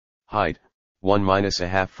 Height,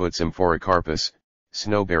 1–1/2 foot. Symphoricarpus,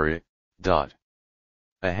 snowberry.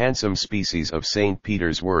 A handsome species of St.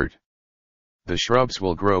 Peter's wort. The shrubs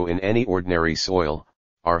will grow in any ordinary soil,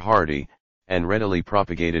 are hardy, and readily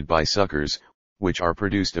propagated by suckers, which are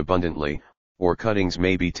produced abundantly, or cuttings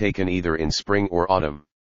may be taken either in spring or autumn.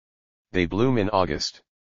 They bloom in August.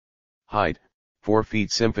 Height, 4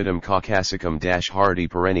 feet. Symphytum caucasicum – hardy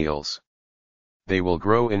perennials. They will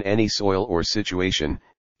grow in any soil or situation,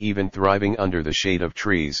 even thriving under the shade of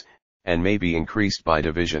trees, and may be increased by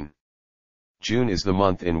division. June is the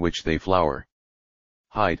month in which they flower.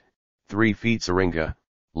 Height, 3 feet. Syringa,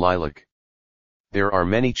 lilac. There are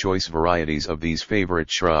many choice varieties of these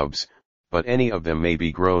favorite shrubs, but any of them may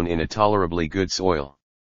be grown in a tolerably good soil.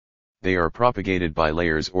 They are propagated by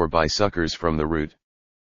layers or by suckers from the root.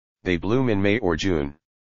 They bloom in May or June.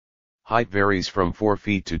 Height varies from 4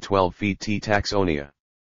 feet to 12 feet. T. taxonia.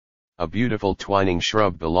 A beautiful twining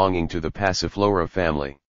shrub belonging to the Passiflora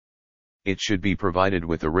family. It should be provided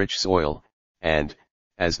with a rich soil, and,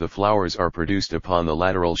 as the flowers are produced upon the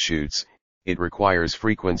lateral shoots, it requires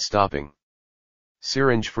frequent stopping.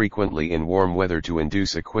 Syringe frequently in warm weather to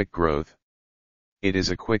induce a quick growth. It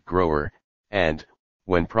is a quick grower, and,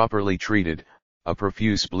 when properly treated, a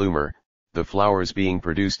profuse bloomer, the flowers being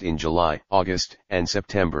produced in July, August, and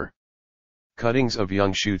September. Cuttings of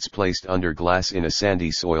young shoots placed under glass in a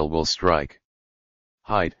sandy soil will strike.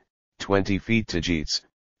 Height, 20 feet. Tagetes,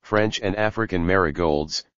 French and African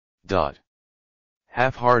marigolds.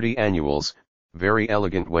 Half-hardy annuals, very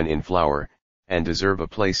elegant when in flower, and deserve a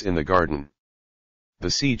place in the garden.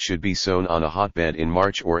 The seed should be sown on a hotbed in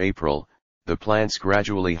March or April, the plants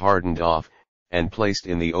gradually hardened off, and placed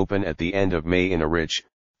in the open at the end of May in a rich,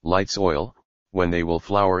 light soil, when they will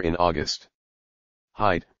flower in August.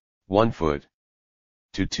 Height, 1 foot.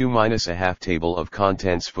 To 2–1/2 table of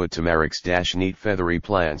contents. Foot. Tamarix – neat feathery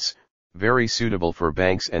plants, very suitable for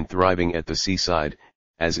banks and thriving at the seaside,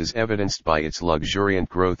 as is evidenced by its luxuriant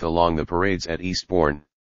growth along the parades at Eastbourne.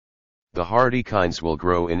 The hardy kinds will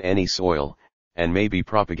grow in any soil, and may be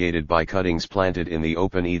propagated by cuttings planted in the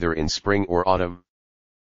open either in spring or autumn.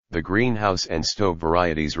 The greenhouse and stove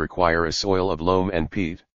varieties require a soil of loam and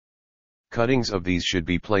peat. Cuttings of these should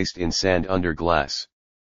be placed in sand under glass.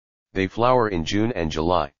 They flower in June and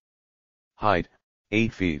July. Height,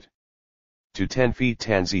 8 feet. To 10 feet.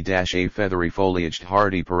 Tansy – a feathery foliaged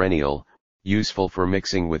hardy perennial, useful for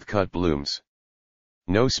mixing with cut blooms.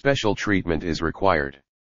 No special treatment is required.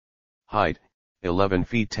 Height, 11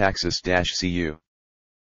 feet. Taxus – cu.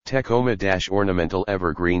 Tecoma – ornamental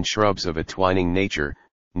evergreen shrubs of a twining nature,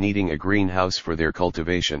 needing a greenhouse for their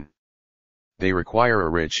cultivation. They require a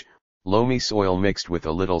rich, loamy soil mixed with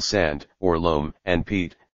a little sand, or loam, and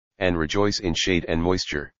peat, and rejoice in shade and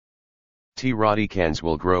moisture. T. radicans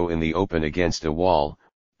will grow in the open against a wall,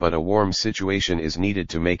 but a warm situation is needed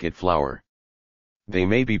to make it flower. They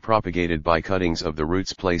may be propagated by cuttings of the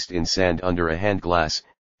roots placed in sand under a hand glass,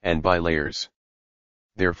 and by layers.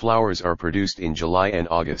 Their flowers are produced in July and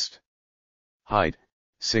August. Height,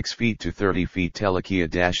 6 feet to 30 feet.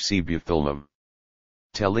 Telekia – C. Buthelmum.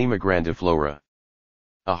 Telema grandiflora.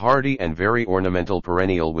 A hardy and very ornamental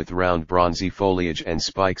perennial with round bronzy foliage and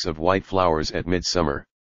spikes of white flowers at midsummer.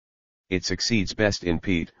 It succeeds best in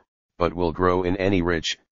peat, but will grow in any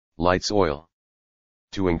rich, light soil.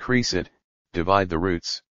 To increase it, divide the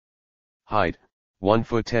roots. Height, 1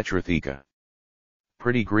 foot. Tetratheca.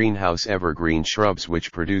 Pretty greenhouse evergreen shrubs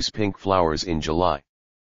which produce pink flowers in July.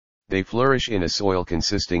 They flourish in a soil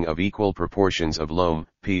consisting of equal proportions of loam,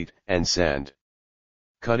 peat, and sand.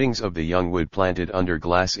 Cuttings of the young wood planted under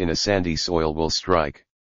glass in a sandy soil will strike.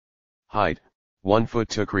 Height, 1 foot.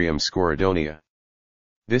 Teucrium scorodonia.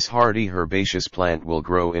 This hardy herbaceous plant will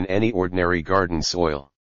grow in any ordinary garden soil.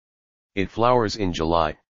 It flowers in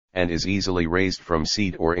July, and is easily raised from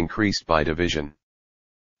seed or increased by division.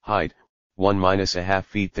 Height, 1-1/2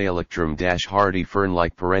 feet. Thalictrum - hardy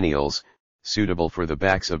fern-like perennials, suitable for the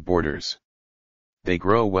backs of borders. They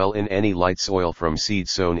grow well in any light soil from seed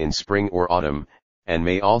sown in spring or autumn, and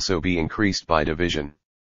may also be increased by division.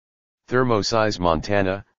 Thermocyes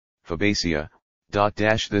montana, Fabaceae.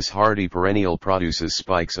 This hardy perennial produces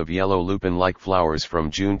spikes of yellow lupin-like flowers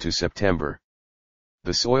from June to September.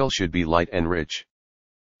 The soil should be light and rich.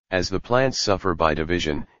 As the plants suffer by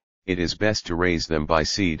division, it is best to raise them by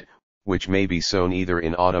seed, which may be sown either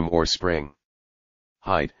in autumn or spring.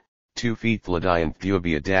 Height, 2 feet.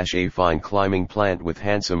 Thlodiantheobia - a fine climbing plant with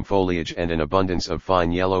handsome foliage and an abundance of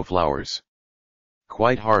fine yellow flowers.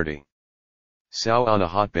 Quite hardy. Sow on a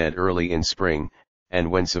hotbed early in spring,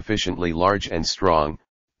 and when sufficiently large and strong,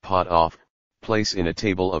 pot off, place in a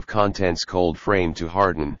table of contents cold frame to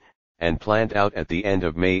harden, and plant out at the end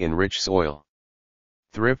of May in rich soil.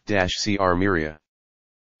 Thrift - C. armyria.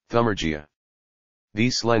 Thumbergia.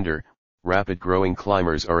 These slender, rapid-growing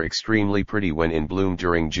climbers are extremely pretty when in bloom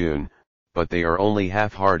during June, but they are only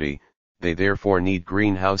half-hardy. They therefore need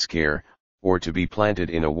greenhouse care, or to be planted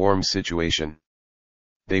in a warm situation.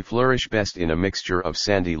 They flourish best in a mixture of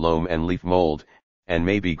sandy loam and leaf mold, and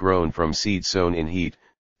may be grown from seed sown in heat,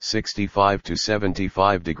 65 to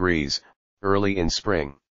 75 degrees, early in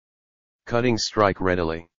spring. Cuttings strike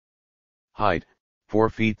readily. Height, 4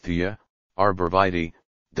 feet. Thea, arborvitae.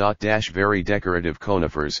 Very decorative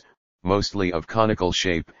conifers, mostly of conical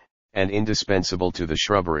shape, and indispensable to the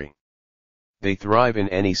shrubbery. They thrive in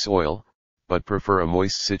any soil, but prefer a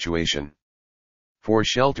moist situation. For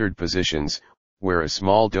sheltered positions, where a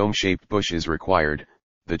small dome-shaped bush is required,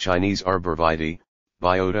 the Chinese arborvitae,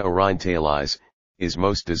 Biota orientalis, is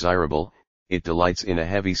most desirable. It delights in a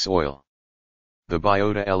heavy soil. The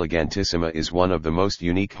Biota elegantissima is one of the most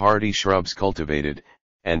unique hardy shrubs cultivated,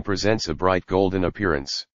 and presents a bright golden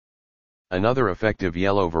appearance. Another effective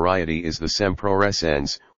yellow variety is the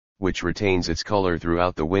semprorescens, which retains its color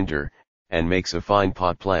throughout the winter, and makes a fine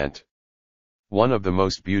pot plant. One of the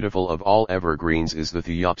most beautiful of all evergreens is the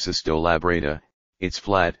Theiopsis labrata. Its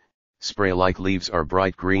flat, spray-like leaves are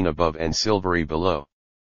bright green above and silvery below.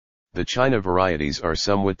 The China varieties are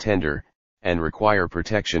somewhat tender, and require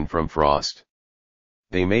protection from frost.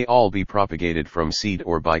 They may all be propagated from seed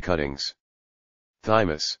or by cuttings.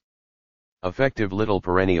 Thymus. Effective little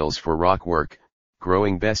perennials for rock work,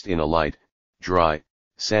 growing best in a light, dry,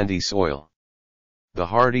 sandy soil. The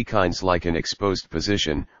hardy kinds like an exposed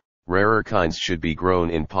position, rarer kinds should be grown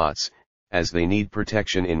in pots, as they need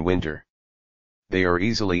protection in winter. They are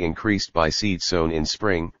easily increased by seed sown in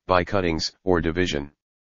spring, by cuttings, or division.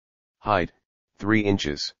 Height, 3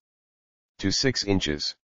 inches to 6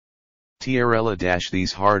 inches. Tiarella -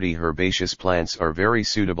 These hardy herbaceous plants are very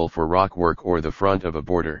suitable for rock work or the front of a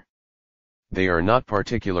border. They are not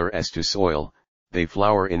particular as to soil, they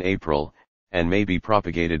flower in April, and may be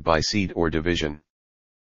propagated by seed or division.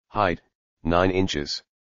 Height, 9 inches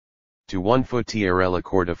to 1 foot. Tiarella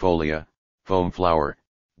cordifolia, foam flower.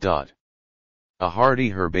 A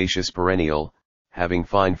hardy herbaceous perennial, having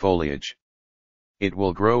fine foliage. It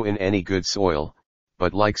will grow in any good soil,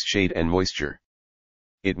 but likes shade and moisture.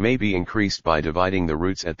 It may be increased by dividing the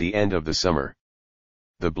roots at the end of the summer.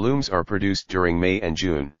 The blooms are produced during May and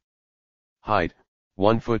June. Height,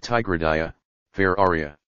 1 foot. Tigridia,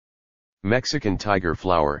 Ferraria. Mexican tiger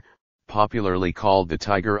flower, popularly called the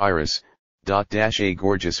tiger iris. A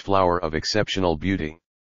gorgeous flower of exceptional beauty.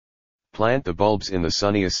 Plant the bulbs in the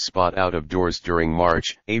sunniest spot out of doors during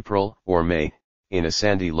March, April, or May, in a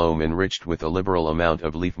sandy loam enriched with a liberal amount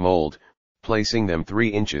of leaf mold, placing them 3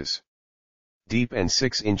 inches deep and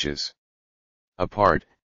 6 inches apart,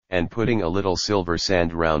 and putting a little silver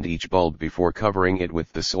sand round each bulb before covering it with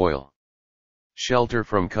the soil. Shelter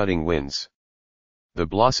from cutting winds. The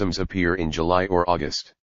blossoms appear in July or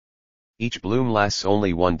August. Each bloom lasts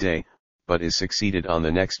only 1 day, but is succeeded on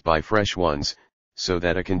the next by fresh ones, so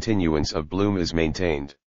that a continuance of bloom is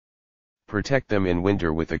maintained. Protect them in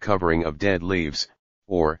winter with a covering of dead leaves,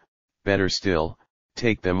 or, better still,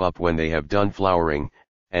 take them up when they have done flowering,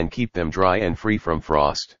 and keep them dry and free from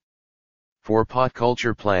frost. For pot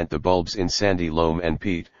culture, plant the bulbs in sandy loam and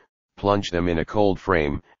peat, plunge them in a cold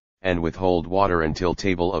frame, and withhold water until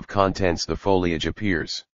table of contents the foliage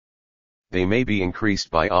appears. They may be increased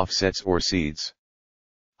by offsets or seeds.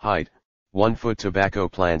 Height, 1 foot tobacco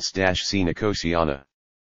plants C. nicotiana.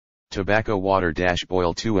 Tobacco water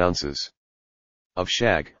boil 2 ounces of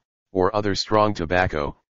shag, or other strong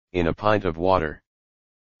tobacco, in a pint of water.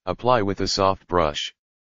 Apply with a soft brush.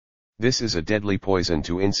 This is a deadly poison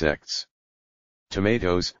to insects.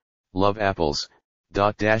 Tomatoes, love apples,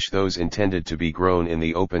 those intended to be grown in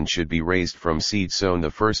the open should be raised from seed sown the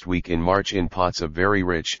first week in March in pots of very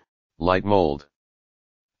rich, light mold.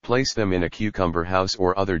 Place them in a cucumber house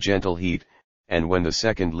or other gentle heat, and when the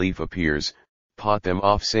second leaf appears, pot them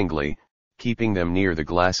off singly, keeping them near the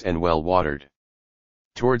glass and well watered.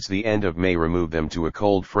 Towards the end of May remove them to a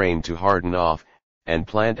cold frame to harden off, and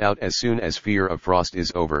plant out as soon as fear of frost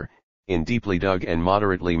is over, in deeply dug and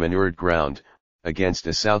moderately manured ground, against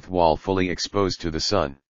a south wall fully exposed to the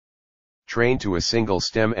sun. Train to a single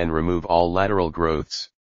stem and remove all lateral growths.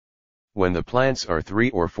 When the plants are 3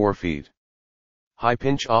 or 4 feet high,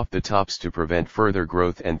 pinch off the tops to prevent further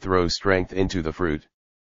growth and throw strength into the fruit.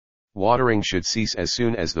 Watering should cease as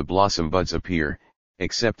soon as the blossom buds appear,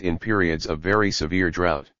 except in periods of very severe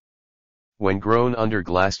drought. When grown under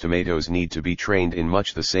glass, tomatoes need to be trained in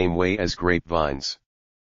much the same way as grapevines.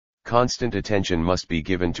 Constant attention must be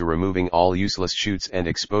given to removing all useless shoots and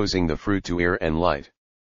exposing the fruit to air and light.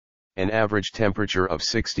 An average temperature of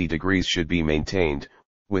 60 degrees should be maintained,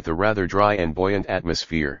 with a rather dry and buoyant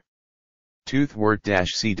atmosphere. Toothwort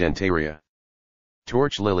C. dentaria.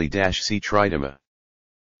 Torch lily C. tridema.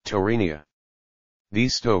 Taurinia.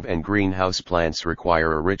 These stove and greenhouse plants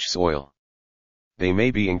require a rich soil. They may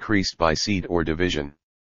be increased by seed or division.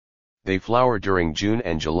 They flower during June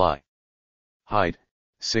and July. Height,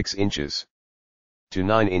 6 inches to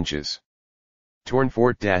 9 inches.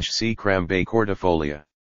 Tournefort C. Crambe cordifolia.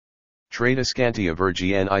 Tradescantia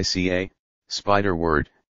virginica, spiderwort,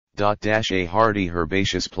 a hardy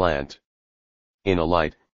herbaceous plant. In a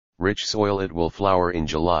light, rich soil it will flower in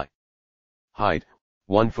July. Height,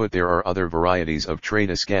 1 foot. There are other varieties of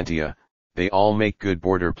Tradescantia, they all make good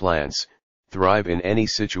border plants, thrive in any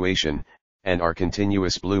situation, and are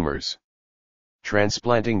continuous bloomers.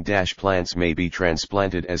 Transplanting plants may be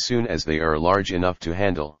transplanted as soon as they are large enough to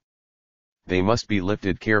handle. They must be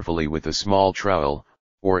lifted carefully with a small trowel,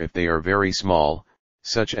 or if they are very small,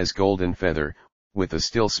 such as golden feather, with a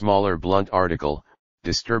still smaller blunt article,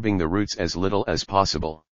 disturbing the roots as little as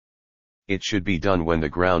possible. It should be done when the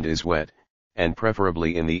ground is wet, and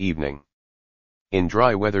preferably in the evening. In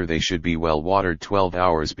dry weather they should be well watered 12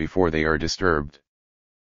 hours before they are disturbed.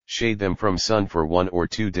 Shade them from sun for 1 or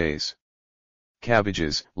 2 days.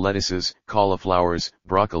 Cabbages, lettuces, cauliflowers,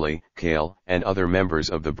 broccoli, kale, and other members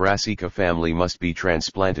of the Brassica family must be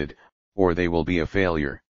transplanted, or they will be a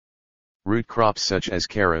failure. Root crops such as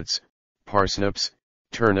carrots, parsnips,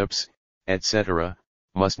 turnips, etc.,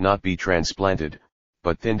 must not be transplanted,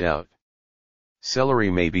 but thinned out.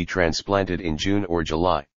 Celery may be transplanted in June or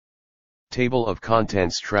July. Table of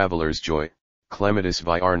contents: Traveler's Joy, Clematis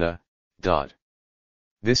viarna.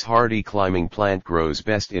 This hardy climbing plant grows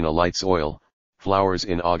best in a light soil, flowers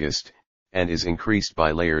in August, and is increased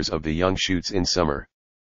by layers of the young shoots in summer.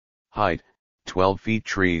 Height, 12 feet.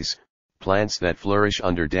 Trees, plants that flourish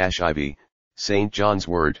under ivy, St. John's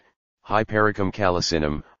wort, Hypericum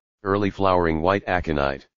calicinum, early flowering white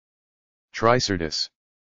aconite. Tricertus.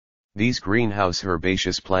 These greenhouse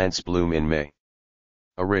herbaceous plants bloom in May.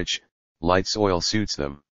 A rich, light soil suits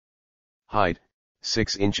them. Height,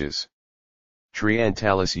 6 inches.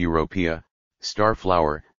 Triantalus europea,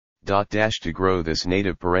 starflower. To grow this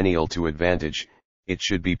native perennial to advantage, it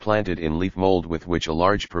should be planted in leaf mold with which a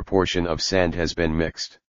large proportion of sand has been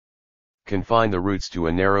mixed. Confine the roots to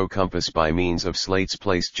a narrow compass by means of slates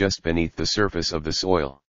placed just beneath the surface of the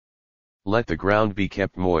soil. Let the ground be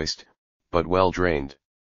kept moist, but well drained.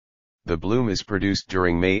 The bloom is produced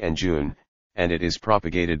during May and June, and it is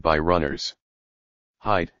propagated by runners.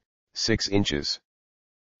 Height, 6 inches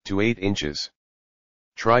to 8 inches.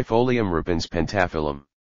 Trifolium repens pentaphyllum.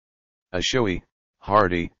 A showy,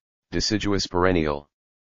 hardy, deciduous perennial.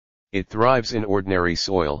 It thrives in ordinary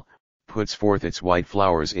soil, puts forth its white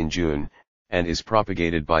flowers in June, and is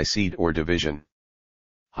propagated by seed or division.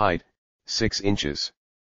 Height, 6 inches.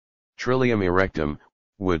 Trillium erectum,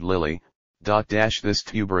 wood lily. This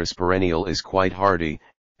tuberous perennial is quite hardy,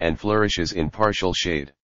 and flourishes in partial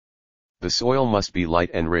shade. The soil must be light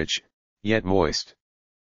and rich, yet moist.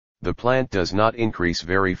 The plant does not increase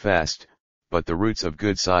very fast, but the roots of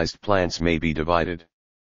good-sized plants may be divided.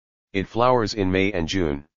 It flowers in May and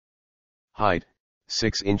June. Height,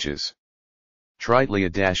 6 inches. Tritlia.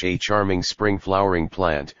 A charming spring flowering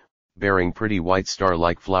plant, bearing pretty white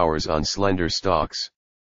star-like flowers on slender stalks.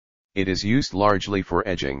 It is used largely for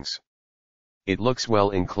edgings. It looks well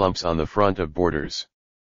in clumps on the front of borders.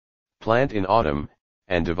 Plant in autumn,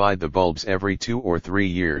 and divide the bulbs every 2 or 3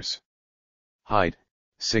 years. Height,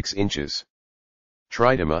 6 inches.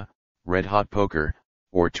 Tridoma, red hot poker,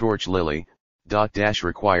 or torch lily,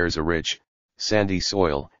 requires a rich, sandy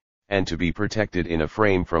soil, and to be protected in a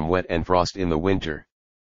frame from wet and frost in the winter.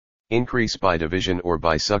 Increase by division or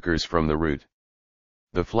by suckers from the root.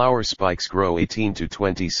 The flower spikes grow 18 to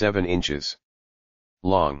 27 inches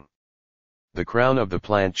long. The crown of the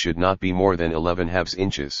plant should not be more than 11/2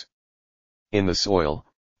 inches. In the soil,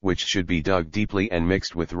 which should be dug deeply and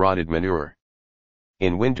mixed with rotted manure.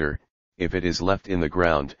 In winter, if it is left in the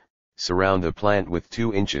ground, surround the plant with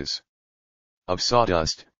 2 inches of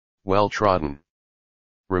sawdust, well trodden.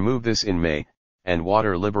 Remove this in May, and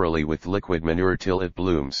water liberally with liquid manure till it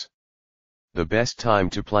blooms. The best time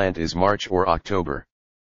to plant is March or October.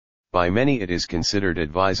 By many it is considered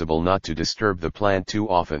advisable not to disturb the plant too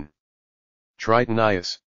often.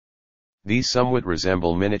 Tritonias. These somewhat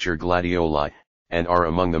resemble miniature gladioli, and are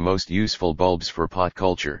among the most useful bulbs for pot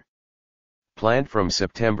culture. Plant from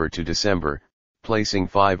September to December, placing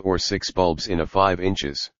 5 or 6 bulbs in a 5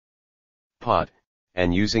 inches pot,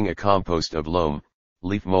 and using a compost of loam,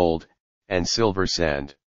 leaf mold, and silver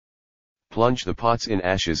sand. Plunge the pots in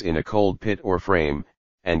ashes in a cold pit or frame,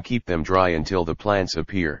 and keep them dry until the plants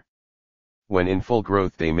appear. When in full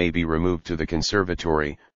growth they may be removed to the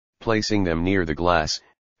conservatory, placing them near the glass,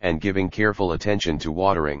 and giving careful attention to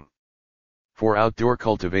watering. For outdoor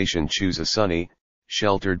cultivation choose a sunny,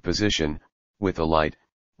 sheltered position, with a light,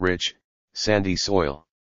 rich, sandy soil.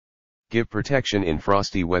 Give protection in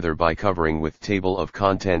frosty weather by covering with table of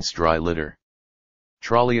contents dry litter.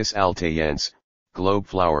 Trollius altaiense, globe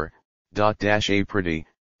flower, a pretty,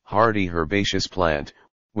 hardy herbaceous plant,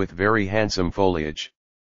 with very handsome foliage.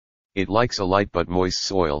 It likes a light but moist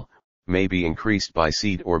soil, may be increased by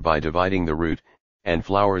seed or by dividing the root, and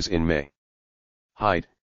flowers in May. Height,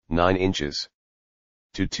 9 inches.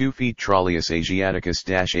 To 2 feet. Trollius asiaticus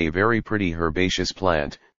a very pretty herbaceous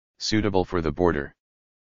plant, suitable for the border.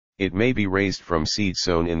 It may be raised from seed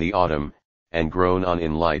sown in the autumn, and grown on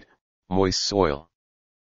in light, moist soil.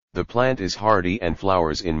 The plant is hardy and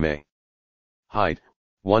flowers in May. Height,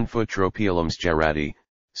 1 foot. Tropiolums gerardi,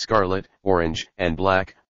 scarlet, orange, and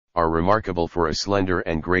black, are remarkable for a slender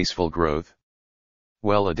and graceful growth.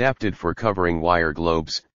 Well adapted for covering wire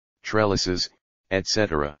globes, trellises,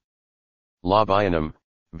 etc. Labianum,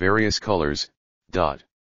 various colors,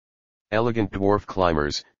 Elegant dwarf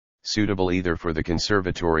climbers, suitable either for the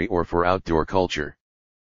conservatory or for outdoor culture.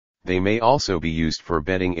 They may also be used for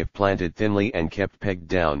bedding if planted thinly and kept pegged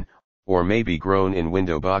down, or may be grown in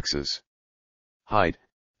window boxes. Height,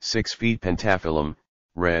 6 feet. Pentaphyllum,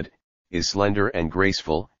 red, is slender and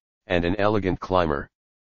graceful, and an elegant climber.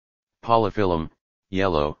 Polyphyllum,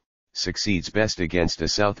 yellow, succeeds best against a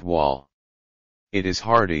south wall. It is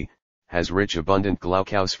hardy, has rich abundant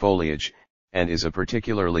glaucous foliage, and is a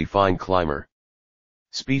particularly fine climber.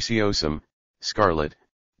 Speciosum, scarlet,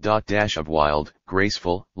 of wild,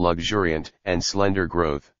 graceful, luxuriant, and slender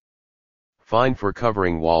growth. Fine for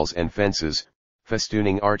covering walls and fences,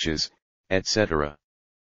 festooning arches, etc.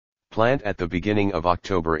 Plant at the beginning of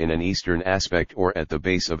October in an eastern aspect or at the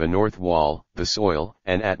base of a north wall, the soil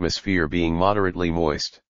and atmosphere being moderately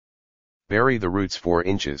moist. Bury the roots 4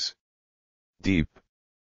 inches deep.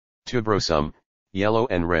 Tuberosum, yellow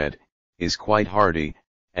and red, is quite hardy,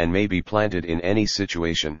 and may be planted in any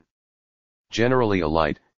situation. Generally a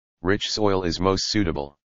light, rich soil is most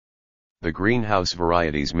suitable. The greenhouse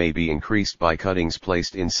varieties may be increased by cuttings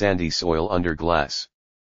placed in sandy soil under glass.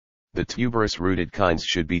 The tuberous rooted kinds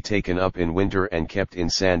should be taken up in winter and kept in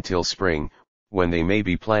sand till spring, when they may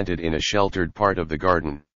be planted in a sheltered part of the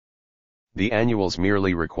garden. The annuals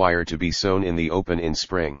merely require to be sown in the open in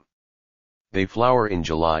spring. They flower in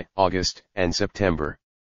July, August, and September.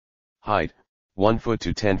 Height, 1 foot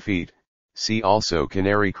to 10 feet, see also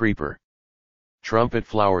canary creeper. Trumpet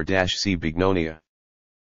flower C. bignonia.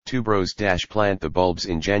 Tuberose plant the bulbs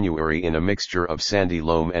in January in a mixture of sandy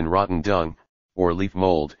loam and rotten dung, or leaf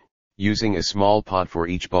mold, using a small pot for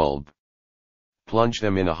each bulb. Plunge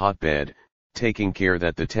them in a hotbed, taking care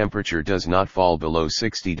that the temperature does not fall below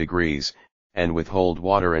 60 degrees, and withhold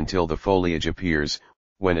water until the foliage appears,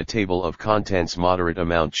 when a table of contents moderate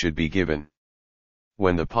amount should be given.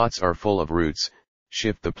 When the pots are full of roots,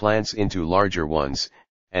 shift the plants into larger ones,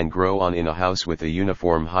 and grow on in a house with a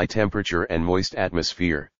uniform high temperature and moist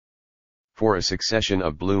atmosphere. For a succession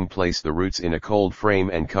of bloom, place the roots in a cold frame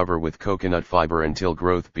and cover with coconut fiber until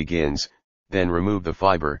growth begins, then remove the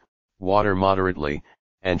fiber, water moderately,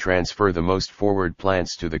 and transfer the most forward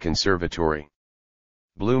plants to the conservatory.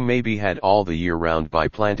 Bloom may be had all the year round by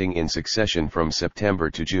planting in succession from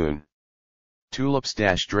September to June. Tulips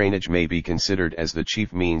 - drainage may be considered as the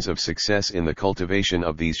chief means of success in the cultivation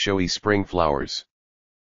of these showy spring flowers.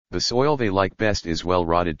 The soil they like best is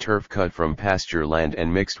well-rotted turf cut from pasture land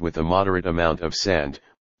and mixed with a moderate amount of sand,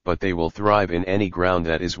 but they will thrive in any ground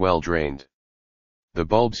that is well drained. The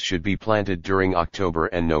bulbs should be planted during October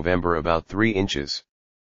and November about 3 inches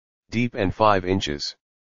deep and 5 inches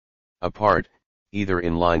apart, either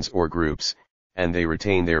in lines or groups, and they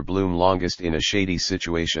retain their bloom longest in a shady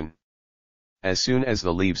situation. As soon as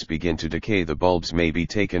the leaves begin to decay, the bulbs may be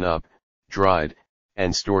taken up, dried,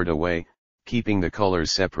 and stored away, keeping the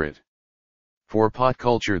colors separate. For pot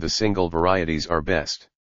culture, the single varieties are best.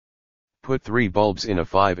 Put 3 bulbs in a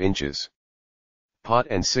 5 inches pot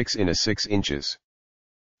and 6 in a 6 inches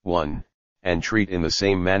one, and treat in the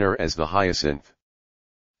same manner as the hyacinth.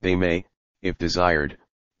 They may, if desired,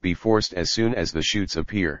 be forced as soon as the shoots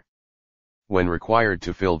appear. When required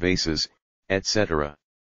to fill vases, etc.,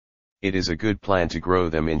 it is a good plan to grow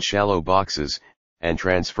them in shallow boxes, and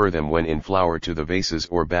transfer them when in flower to the vases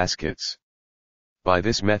or baskets. By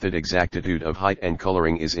this method exactitude of height and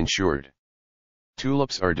coloring is ensured.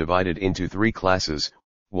 Tulips are divided into 3 classes.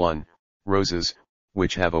 1. Roses,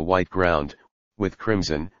 which have a white ground, with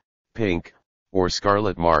crimson, pink, or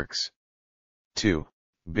scarlet marks. 2.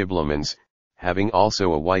 Biblimens, having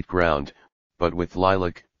also a white ground, but with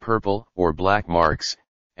lilac, purple, or black marks,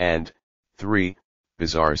 and 3.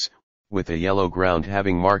 Bizarres, with a yellow ground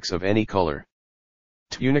having marks of any color.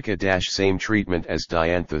 Tunica - same treatment as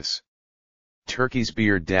dianthus. Turkey's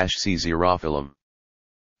beard - C. xerophyllum.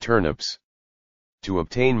 Turnips. To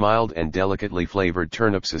obtain mild and delicately flavored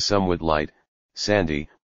turnips, a somewhat light, sandy,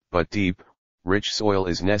 but deep, rich soil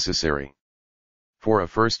is necessary. For a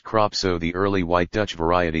first crop, sow the early white Dutch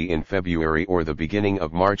variety in February or the beginning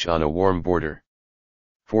of March on a warm border.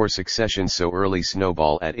 For succession, sow early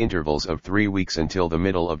snowball at intervals of 3 weeks until the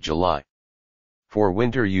middle of July. For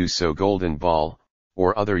winter use, sow golden ball,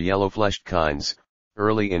 or other yellow-fleshed kinds,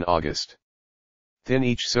 early in August. Thin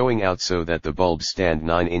each sowing out so that the bulbs stand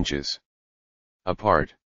 9 inches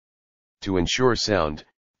apart. To ensure sound,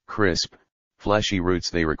 crisp, fleshy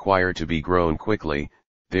roots, they require to be grown quickly,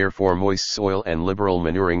 therefore moist soil and liberal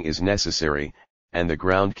manuring is necessary, and the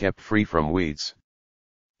ground kept free from weeds.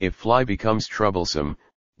 If fly becomes troublesome,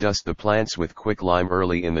 dust the plants with quicklime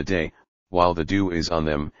early in the day, while the dew is on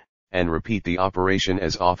them, and repeat the operation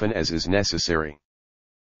as often as is necessary.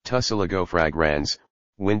 Tussiligo fragrans,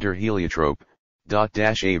 winter heliotrope,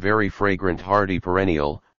 a very fragrant hardy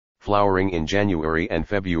perennial, flowering in January and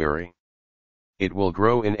February. It will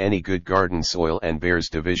grow in any good garden soil and bears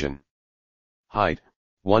division. Height,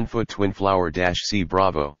 1 foot, twin flower - C.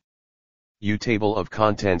 Bravo. Table of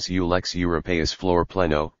contents: Ulex europaeus flor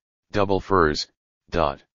pleno, double furs.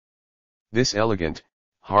 This elegant,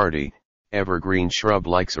 hardy, evergreen shrub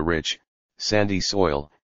likes a rich, sandy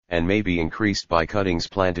soil, and may be increased by cuttings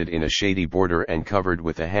planted in a shady border and covered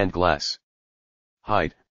with a hand glass.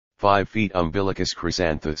 Height, 5 feet. Umbilicus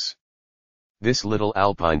chrysanthus. This little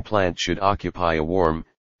alpine plant should occupy a warm,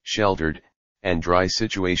 sheltered, and dry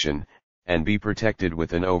situation, and be protected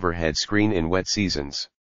with an overhead screen in wet seasons.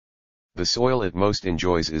 The soil it most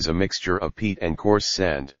enjoys is a mixture of peat and coarse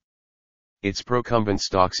sand. Its procumbent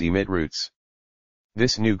stalks emit roots.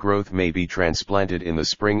 This new growth may be transplanted in the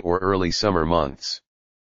spring or early summer months.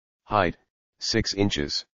 Height, 6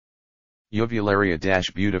 inches. Uvularia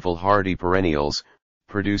 - beautiful hardy perennials,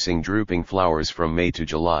 producing drooping flowers from May to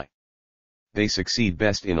July. They succeed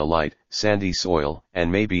best in a light, sandy soil,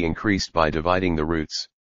 and may be increased by dividing the roots.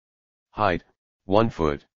 Height, 1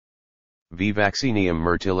 foot. V. Vaccinium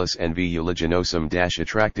myrtillus and V. uliginosum -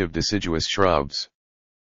 attractive deciduous shrubs.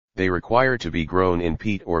 They require to be grown in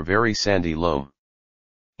peat or very sandy loam.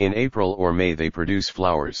 In April or May they produce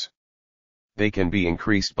flowers. They can be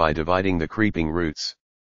increased by dividing the creeping roots.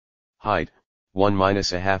 Height,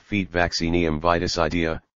 1-1/2 feet. Vaccinium vitis,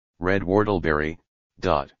 red whortleberry.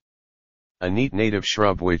 A neat native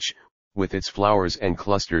shrub which, with its flowers and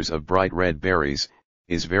clusters of bright red berries,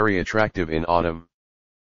 is very attractive in autumn.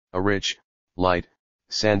 A rich, light,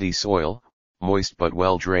 sandy soil, moist but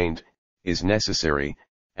well drained, is necessary,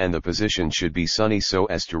 and the position should be sunny so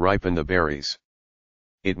as to ripen the berries.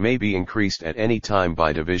 It may be increased at any time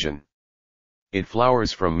by division. It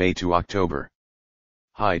flowers from May to October.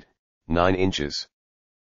 Height, 9 inches.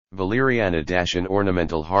 Valeriana - an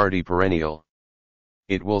ornamental hardy perennial.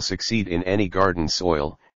 It will succeed in any garden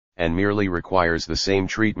soil, and merely requires the same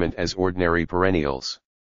treatment as ordinary perennials.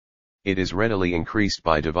 It is readily increased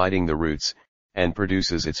by dividing the roots, and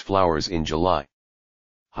produces its flowers in July.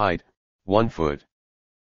 Height, 1 foot.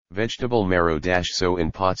 Vegetable marrow - sow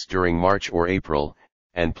in pots during March or April,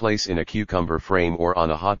 and place in a cucumber frame or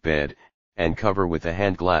on a hotbed, and cover with a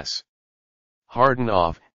hand glass. Harden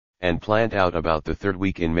off, and plant out about the third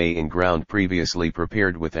week in May in ground previously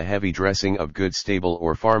prepared with a heavy dressing of good stable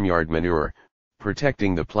or farmyard manure,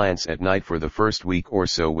 protecting the plants at night for the first week or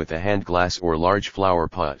so with a hand glass or large flower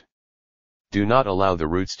pot. Do not allow the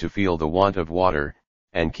roots to feel the want of water,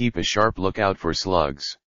 and keep a sharp lookout for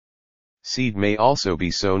slugs. Seed may also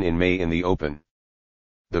be sown in May in the open.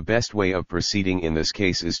 The best way of proceeding in this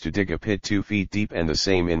case is to dig a pit 2 feet deep and the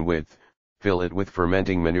same in width, fill it with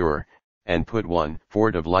fermenting manure, and put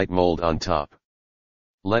 1/4 of light mold on top.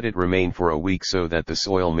 Let it remain for a week so that the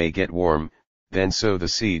soil may get warm, then sow the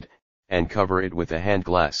seed, and cover it with a hand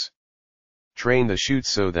glass. Train the shoots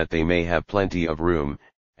so that they may have plenty of room,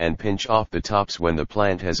 and pinch off the tops when the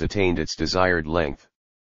plant has attained its desired length.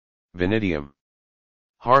 Vanadium.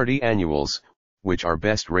 Hardy annuals, which are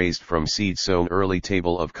best raised from seed sown early.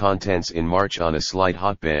 Table of contents in March on a slight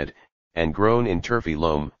hotbed, and grown in turfy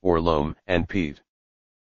loam or loam and peat.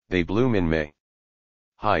 They bloom in May.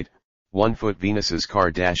 Height, 1 foot. Venus's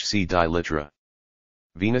car - C. Dilitra.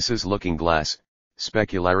 Venus's looking glass,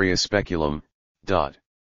 Specularia speculum.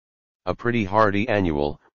 A pretty hardy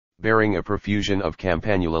annual, bearing a profusion of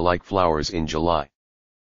campanula-like flowers in July.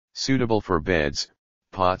 Suitable for beds,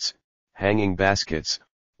 pots, hanging baskets,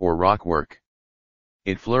 or rockwork.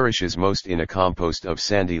 It flourishes most in a compost of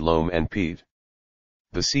sandy loam and peat.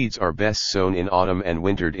 The seeds are best sown in autumn and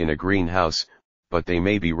wintered in a greenhouse, but they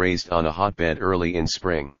may be raised on a hotbed early in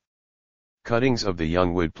spring. Cuttings of the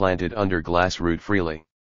young wood planted under glass root freely.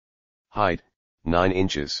 Height, 9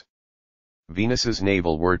 inches. Venus's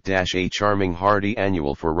navel-wort - a charming hardy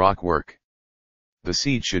annual for rockwork. The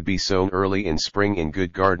seed should be sown early in spring in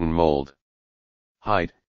good garden mold.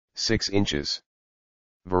 Height, 6 inches.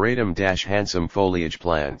 Veratrum - handsome foliage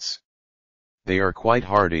plants. They are quite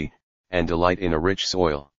hardy, and delight in a rich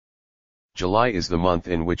soil. July is the month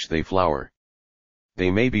in which they flower.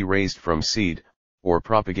 They may be raised from seed, or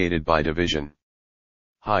propagated by division.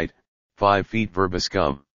 Height, 5 feet.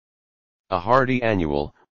 Verbascum. A hardy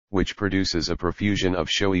annual, which produces a profusion of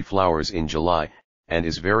showy flowers in July, and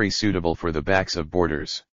is very suitable for the backs of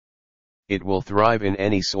borders. It will thrive in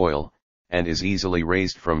any soil, and is easily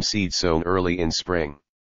raised from seed sown early in spring.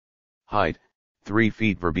 Height, 3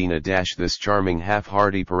 feet. Verbena - this charming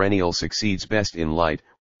half-hardy perennial succeeds best in light,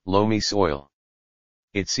 loamy soil.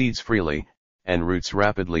 It seeds freely, and roots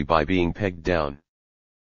rapidly by being pegged down.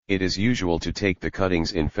 It is usual to take the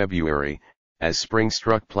cuttings in February, as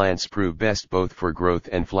spring-struck plants prove best both for growth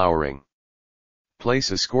and flowering.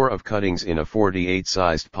 Place a score of cuttings in a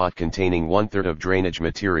 48-sized pot containing 1/3 of drainage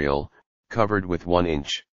material, covered with 1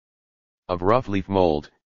 inch of rough leaf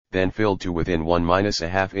mold, then filled to within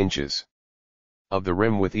 1-1/2 inches of the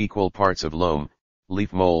rim with equal parts of loam,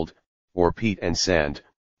 leaf mold, or peat and sand,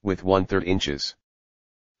 with 1/3 inches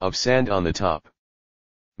of sand on the top.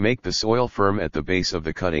 Make the soil firm at the base of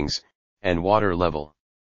the cuttings, and water level.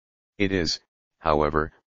 It is,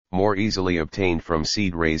 however, more easily obtained from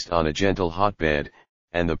seed raised on a gentle hotbed,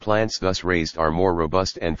 and the plants thus raised are more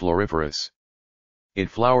robust and floriferous. It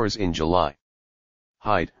flowers in July.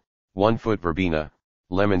 Height, 1 foot. Verbena,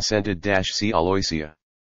 lemon-scented - C. Aloysia.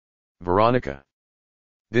 Veronica.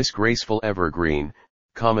 This graceful evergreen,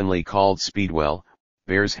 commonly called speedwell,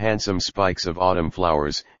 bears handsome spikes of autumn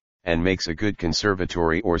flowers, and makes a good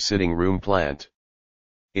conservatory or sitting room plant.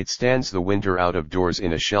 It stands the winter out of doors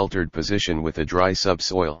in a sheltered position with a dry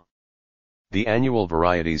subsoil. The annual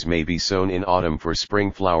varieties may be sown in autumn for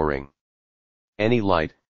spring flowering. Any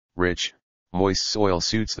light, rich, moist soil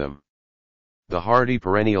suits them. The hardy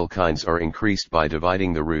perennial kinds are increased by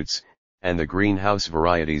dividing the roots, and the greenhouse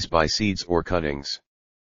varieties by seeds or cuttings.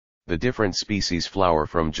 The different species flower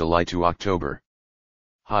from July to October.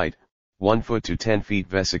 Height, 1 foot to 10 feet.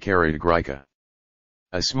 Vesicaria grica.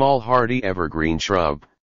 A small hardy evergreen shrub,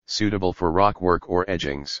 suitable for rockwork or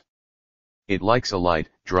edgings. It likes a light,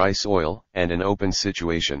 dry soil, and an open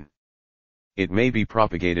situation. It may be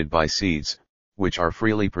propagated by seeds, which are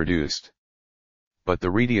freely produced. But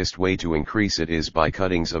the readiest way to increase it is by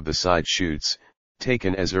cuttings of the side shoots,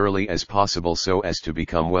 taken as early as possible so as to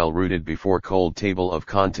become well rooted before cold. Table of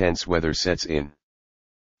contents weather sets in.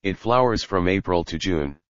 It flowers from April to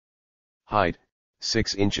June. Height,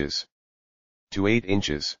 6 inches to 8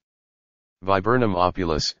 inches. Viburnum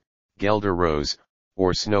opulus, Guelder rose,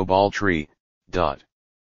 or snowball tree.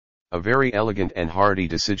 A very elegant and hardy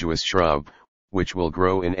deciduous shrub, which will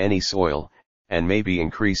grow in any soil, and may be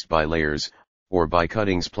increased by layers, or by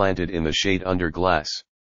cuttings planted in the shade under glass.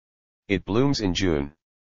 It blooms in June.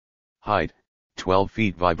 Height, 12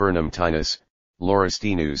 feet Viburnum tinus,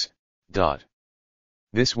 laurestinus.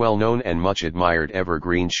 This well-known and much admired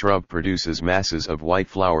evergreen shrub produces masses of white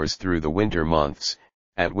flowers through the winter months,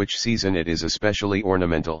 at which season it is especially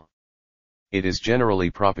ornamental. It is generally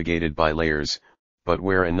propagated by layers, but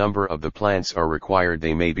where a number of the plants are required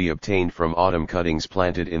they may be obtained from autumn cuttings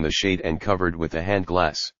planted in the shade and covered with a hand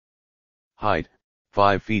glass. Height,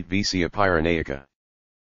 5 feet Vicia pyrenaica.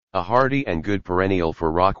 A hardy and good perennial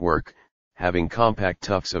for rockwork, having compact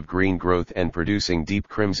tufts of green growth and producing deep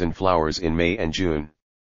crimson flowers in May and June.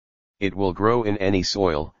 It will grow in any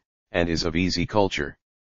soil, and is of easy culture.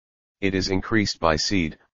 It is increased by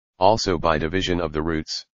seed, also by division of the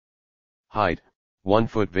roots. Height, 1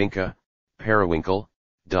 foot Vinca, periwinkle.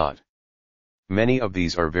 Many of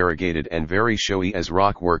these are variegated and very showy as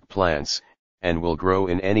rockwork plants, and will grow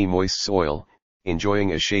in any moist soil,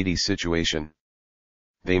 enjoying a shady situation.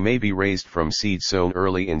 They may be raised from seed sown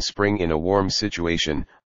early in spring in a warm situation,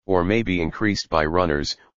 or may be increased by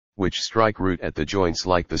runners, which strike root at the joints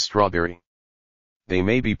like the strawberry. They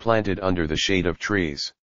may be planted under the shade of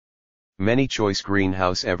trees. Many choice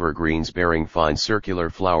greenhouse evergreens bearing fine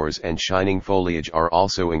circular flowers and shining foliage are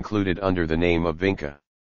also included under the name of Vinca.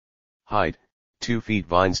 Height, 2 feet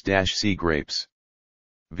vines-sea grapes.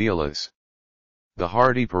 Violas. The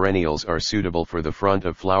hardy perennials are suitable for the front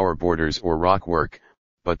of flower borders or rockwork,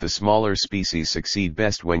 but the smaller species succeed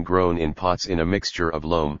best when grown in pots in a mixture of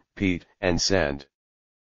loam, peat, and sand.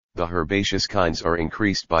 The herbaceous kinds are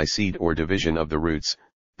increased by seed or division of the roots,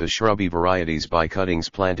 the shrubby varieties by cuttings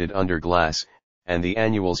planted under glass, and the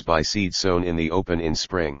annuals by seed sown in the open in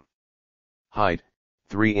spring. Height,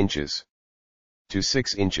 3 inches to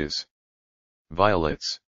 6 inches.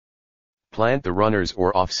 Violets. Plant the runners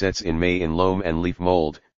or offsets in May in loam and leaf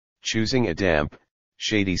mold, choosing a damp,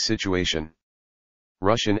 shady situation.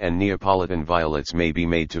 Russian and Neapolitan violets may be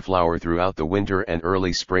made to flower throughout the winter and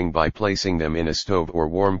early spring by placing them in a stove or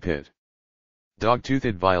warm pit.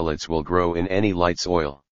 Dog-toothed violets will grow in any light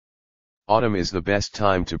soil. Autumn is the best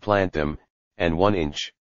time to plant them, and 1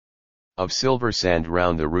 inch of silver sand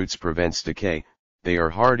round the roots prevents decay. They are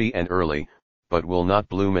hardy and early, but will not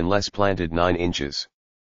bloom unless planted 9 inches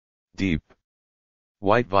deep.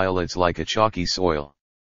 White violets like a chalky soil.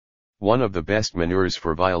 One of the best manures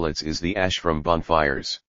for violets is the ash from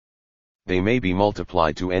bonfires. They may be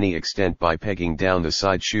multiplied to any extent by pegging down the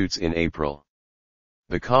side shoots in April.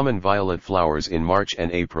 The common violet flowers in March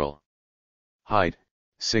and April. Height,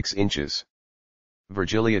 6 inches.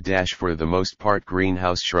 Virgilia - for the most part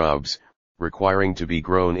greenhouse shrubs, requiring to be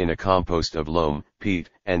grown in a compost of loam, peat,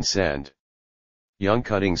 and sand. Young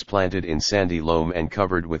cuttings planted in sandy loam and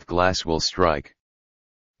covered with glass will strike.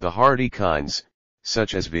 The hardy kinds,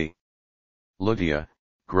 such as V. lutea,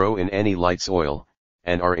 grow in any light soil,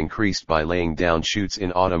 and are increased by laying down shoots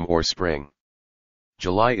in autumn or spring.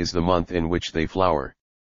 July is the month in which they flower.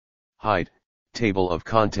 Height, table of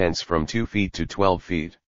contents from 2 feet to 12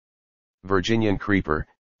 feet. Virginian creeper,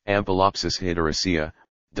 Ampelopsis hydracea,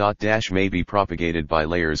 may be propagated by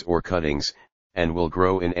layers or cuttings, and will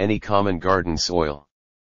grow in any common garden soil.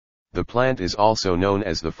 The plant is also known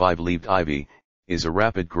as the five-leaved ivy, is a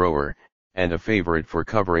rapid grower, and a favorite for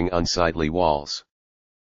covering unsightly walls.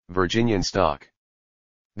 Virginian stock.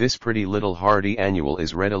 This pretty little hardy annual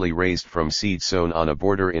is readily raised from seed sown on a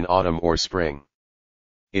border in autumn or spring.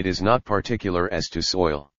 It is not particular as to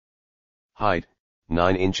soil. Height,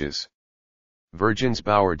 9 inches. Virgin's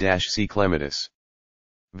bower - C. clematis.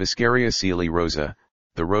 Viscaria caeli-rosa,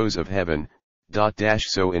 the rose of heaven,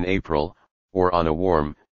 sow in April, or on a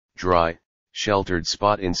warm, dry, sheltered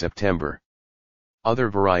spot in September. Other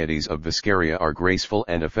varieties of Viscaria are graceful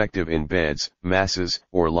and effective in beds, masses,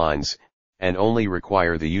 or lines, and only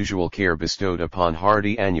require the usual care bestowed upon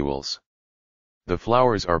hardy annuals. The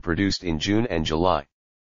flowers are produced in June and July.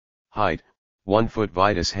 Height, 1 foot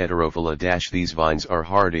Vitis heterophylla - These vines are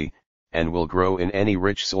hardy, and will grow in any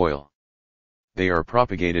rich soil. They are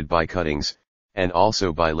propagated by cuttings, and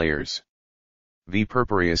also by layers. V.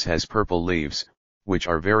 purpureus has purple leaves, which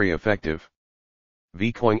are very effective.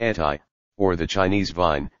 V. coingeti, or the Chinese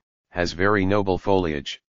vine, has very noble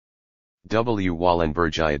foliage. W.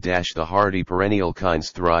 Wallenbergia - The hardy perennial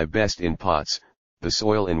kinds thrive best in pots, the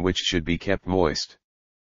soil in which should be kept moist.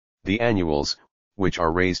 The annuals, which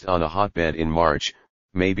are raised on a hotbed in March,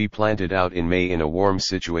 may be planted out in May in a warm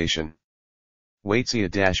situation.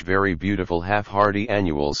 Waitsia - Very beautiful half-hardy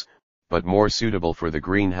annuals, but more suitable for the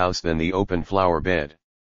greenhouse than the open flower bed.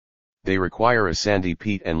 They require a sandy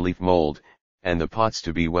peat and leaf mold, and the pots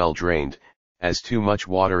to be well drained, as too much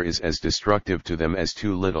water is as destructive to them as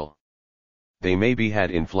too little. They may be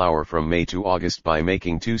had in flower from May to August by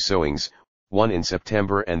making 2 sowings, one in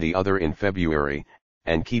September and the other in February,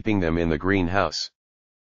 and keeping them in the greenhouse.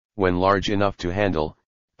 When large enough to handle,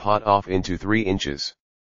 pot off into 3 inches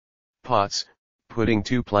pots, putting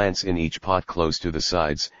 2 plants in each pot close to the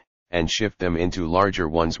sides, and shift them into larger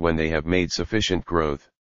ones when they have made sufficient growth.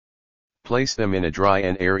 Place them in a dry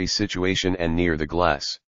and airy situation and near the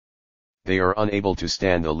glass. They are unable to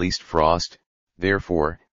stand the least frost,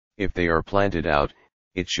 therefore, if they are planted out,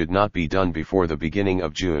 it should not be done before the beginning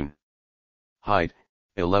of June. Height,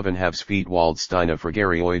 11/2 feet. Waldsteina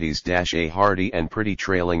fragarioides A hardy and pretty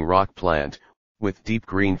trailing rock plant, with deep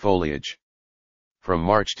green foliage. From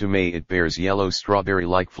March to May it bears yellow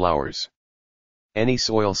strawberry-like flowers. Any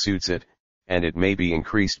soil suits it, and it may be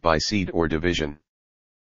increased by seed or division.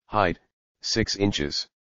 Height, 6 inches.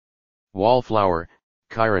 Wallflower,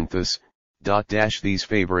 Cheiranthus. These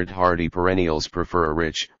favorite hardy perennials prefer a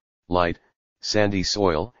rich, light, sandy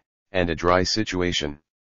soil, and a dry situation.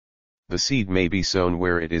 The seed may be sown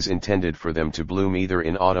where it is intended for them to bloom either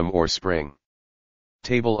in autumn or spring.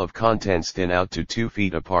 Table of contents: thin out to 2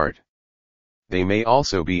 feet apart. They may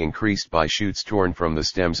also be increased by shoots torn from the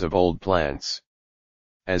stems of old plants.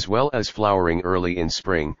 As well as flowering early in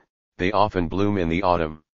spring, they often bloom in the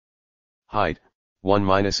autumn. Height,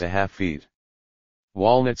 1–1/2 feet.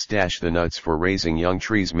 Walnuts. The nuts for raising young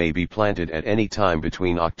trees may be planted at any time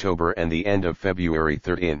between October and the end of February.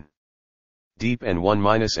 In deep and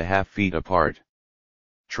 1–1/2 feet apart.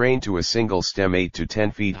 Train to a single stem 8 to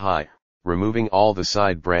 10 feet high, removing all the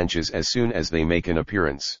side branches as soon as they make an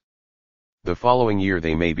appearance. The following year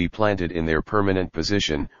they may be planted in their permanent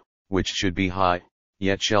position, which should be high,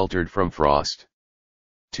 yet sheltered from frost.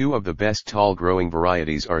 2 of the best tall-growing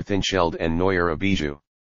varieties are thin-shelled and Neuer Bijou.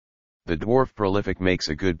 The dwarf prolific makes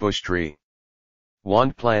a good bush tree.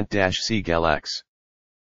 Wand plant C. Galax.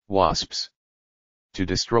 Wasps. To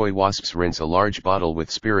destroy wasps, rinse a large bottle with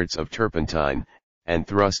spirits of turpentine, and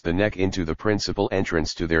thrust the neck into the principal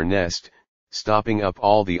entrance to their nest, stopping up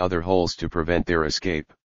all the other holes to prevent their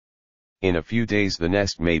escape. In a few days the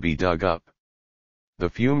nest may be dug up. The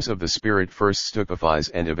fumes of the spirit first stupefies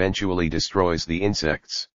and eventually destroys the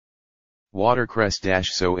insects. Watercress.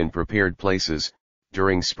 Sow in prepared places,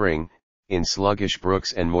 during spring, in sluggish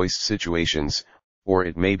brooks and moist situations, or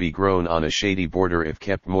it may be grown on a shady border if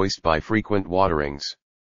kept moist by frequent waterings.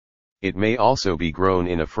 It may also be grown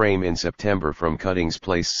in a frame in September from cuttings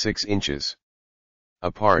placed 6 inches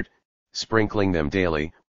apart, sprinkling them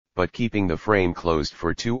daily, but keeping the frame closed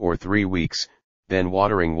for 2 or 3 weeks, then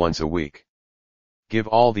watering once a week. Give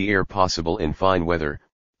all the air possible in fine weather,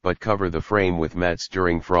 but cover the frame with mats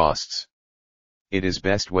during frosts. It is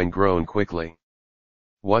best when grown quickly.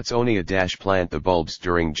 Watsonia. Plant the bulbs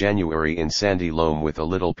during January in sandy loam with a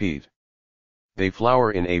little peat. They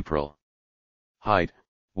flower in April. Height,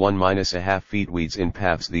 1–1/2 feet. Weeds in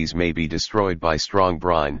paths. These may be destroyed by strong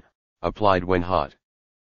brine, applied when hot.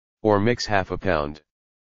 Or mix ½ pound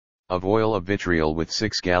of oil of vitriol with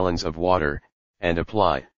 6 gallons of water, and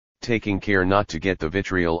apply, taking care not to get the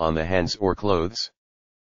vitriol on the hands or clothes.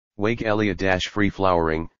 Wakelia. Free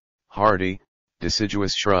flowering, hardy,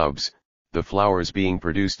 deciduous shrubs, the flowers being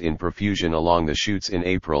produced in profusion along the shoots in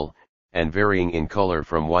April, and varying in color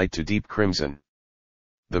from white to deep crimson.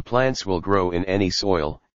 The plants will grow in any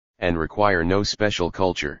soil, and require no special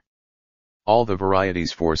culture. All the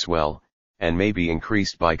varieties force well, and may be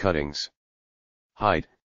increased by cuttings. Height,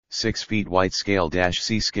 6 feet. White scale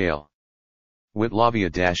C scale. Whitlavia.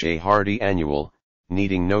 A hardy annual,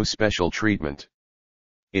 needing no special treatment.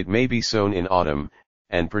 It may be sown in autumn,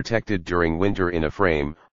 and protected during winter in a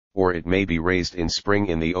frame, or it may be raised in spring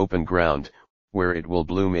in the open ground, where it will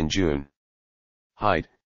bloom in June. Height,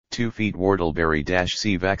 2 feet. Whortleberry.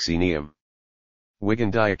 C. vaccinium.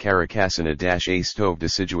 Wigandia caracassina. A stove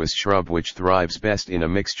deciduous shrub which thrives best in a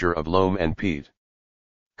mixture of loam and peat.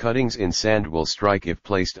 Cuttings in sand will strike if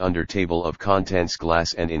placed under table of contents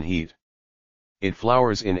glass and in heat. It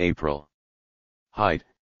flowers in April. Height,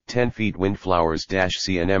 10 feet. Windflowers.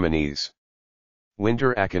 C. anemones.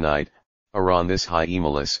 Winter aconite, Aranthus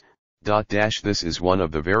hyemalis. This is one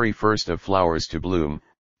of the very first of flowers to bloom,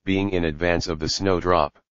 being in advance of the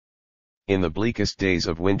snowdrop. In the bleakest days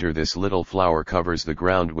of winter this little flower covers the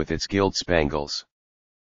ground with its gilt spangles.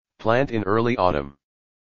 Plant in early autumn.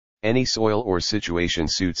 Any soil or situation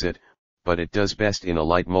suits it, but it does best in a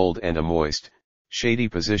light mold and a moist, shady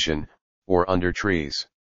position, or under trees.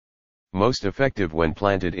 Most effective when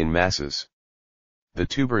planted in masses. The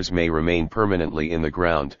tubers may remain permanently in the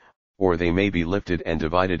ground, or they may be lifted and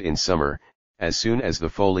divided in summer, as soon as the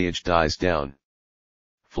foliage dies down.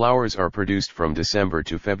 Flowers are produced from December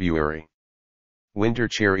to February. Winter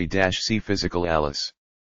cherry. C. Physical Alice.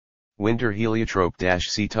 Winter heliotrope.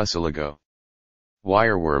 C. tussiligo.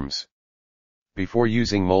 Wireworms. Before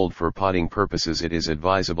using mold for potting purposes, it is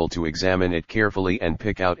advisable to examine it carefully and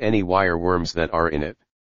pick out any wireworms that are in it.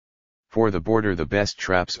 For the border, the best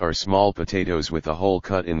traps are small potatoes with a hole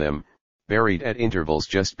cut in them, buried at intervals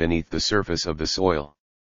just beneath the surface of the soil.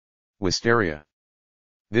 Wisteria.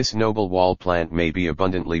 This noble wall plant may be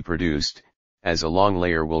abundantly produced, as a long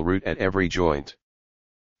layer will root at every joint.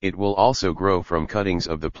 It will also grow from cuttings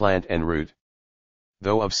of the plant and root.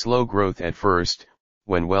 Though of slow growth at first,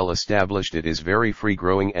 when well established it is very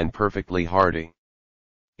free-growing and perfectly hardy.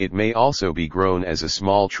 It may also be grown as a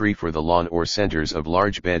small tree for the lawn or centers of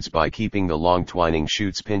large beds by keeping the long twining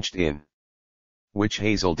shoots pinched in. Witch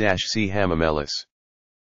hazel-C hamamelis.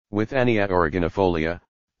 Withania oregonifolia,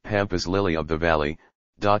 pampas lily of the valley,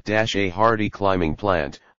 a hardy climbing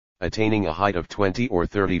plant, attaining a height of 20 or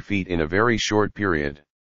 30 feet in a very short period.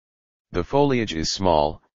 The foliage is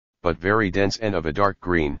small, but very dense and of a dark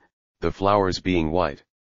green, the flowers being white.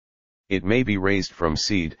 It may be raised from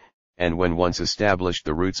seed, and when once established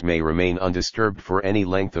the roots may remain undisturbed for any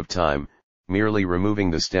length of time, merely removing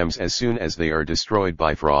the stems as soon as they are destroyed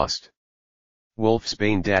by frost.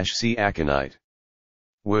 Wolfsbane-C aconite.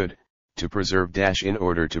 Wood, to preserve in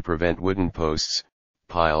order to prevent wooden posts,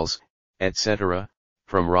 piles, etc.,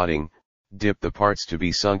 from rotting, dip the parts to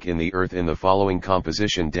be sunk in the earth in the following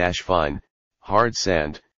composition: fine, hard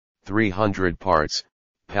sand, 300 parts,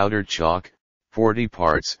 powdered chalk, 40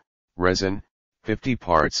 parts, resin, 50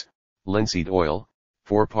 parts, linseed oil,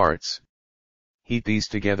 4 parts. Heat these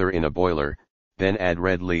together in a boiler, then add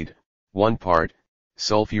red lead, 1 part,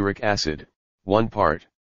 sulfuric acid, 1 part.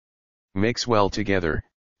 Mix well together,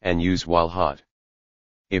 and use while hot.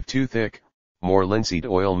 If too thick, more linseed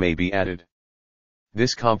oil may be added.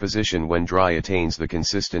 This composition when dry attains the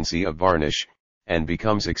consistency of varnish, and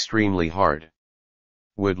becomes extremely hard.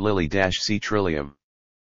 Wood lily-C trillium.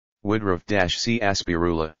 Woodruff-C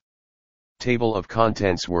aspirula. Table of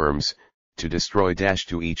contents: worms, to destroy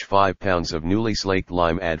to each 5 pounds of newly slaked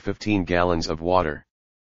lime add 15 gallons of water.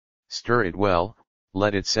 Stir it well,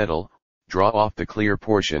 let it settle, draw off the clear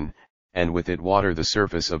portion, and with it water the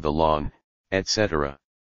surface of the lawn, etc.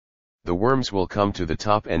 The worms will come to the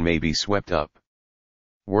top and may be swept up.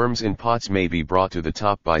 Worms in pots may be brought to the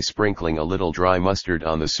top by sprinkling a little dry mustard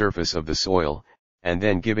on the surface of the soil, and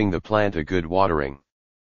then giving the plant a good watering.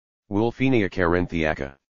 Wolfenia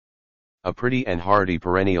carinthiaca. A pretty and hardy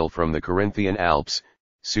perennial from the Carinthian Alps,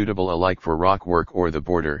 suitable alike for rock work or the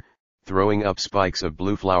border, throwing up spikes of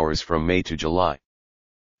blue flowers from May to July.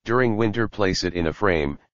 During winter place it in a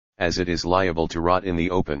frame, as it is liable to rot in the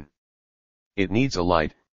open. It needs a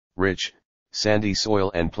light, rich, sandy soil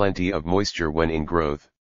and plenty of moisture when in growth.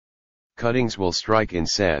 Cuttings will strike in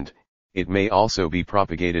sand. It may also be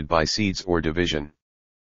propagated by seeds or division.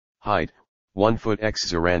 Height, 1 foot.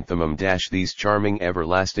 Xeranthemum - These charming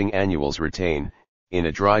everlasting annuals retain, in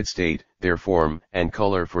a dried state, their form and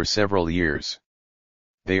color for several years.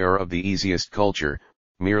 They are of the easiest culture,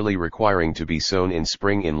 merely requiring to be sown in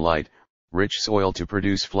spring in light, rich soil to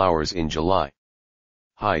produce flowers in July.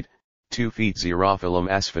 Height, 2 feet. Xerophyllum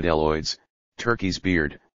asphodeloides, turkey's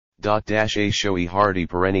beard, a showy hardy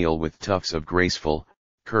perennial with tufts of graceful,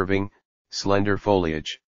 curving, slender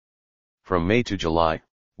foliage. From May to July,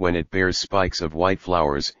 when it bears spikes of white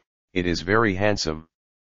flowers, it is very handsome.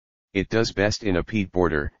 It does best in a peat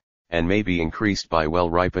border, and may be increased by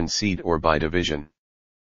well-ripened seed or by division.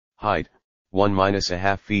 Height,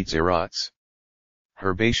 1–1/2 feet. Xerots.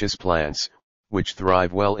 Herbaceous plants, which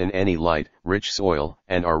thrive well in any light, rich soil,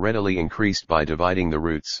 and are readily increased by dividing the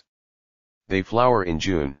roots. They flower in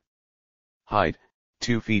June. Height,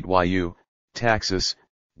 2 feet. Yu, Taxus,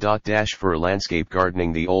 For landscape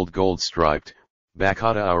gardening the old gold-striped,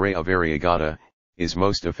 Baccata aurea variegata, is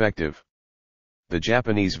most effective. The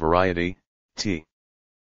Japanese variety, T.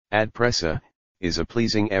 adpressa, is a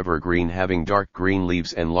pleasing evergreen having dark green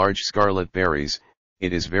leaves and large scarlet berries.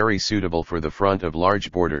 It is very suitable for the front of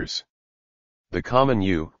large borders. The common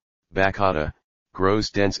yew, Baccata, grows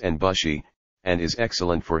dense and bushy, and is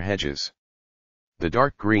excellent for hedges. The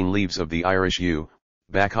dark green leaves of the Irish yew,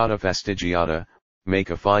 Baccata fastigiata, make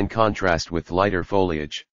a fine contrast with lighter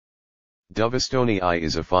foliage. Dovestonii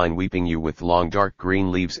is a fine weeping yew with long dark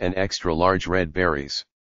green leaves and extra large red berries.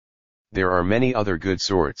 There are many other good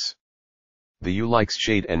sorts. The yew likes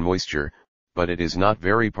shade and moisture, but it is not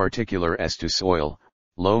very particular as to soil,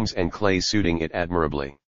 loams and clay suiting it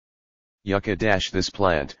admirably. Yucca - This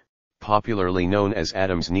plant, popularly known as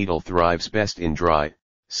Adam's needle, thrives best in dry,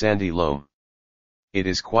 sandy loam. It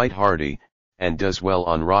is quite hardy, and does well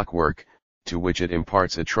on rock work, to which it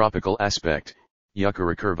imparts a tropical aspect. Yucca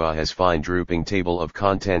recurva has fine drooping table of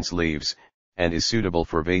contents leaves, and is suitable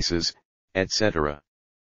for vases, etc.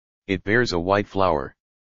 It bears a white flower.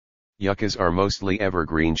 Yuccas are mostly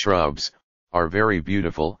evergreen shrubs, are very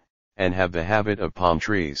beautiful, and have the habit of palm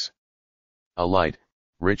trees. A light,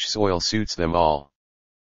 rich soil suits them all.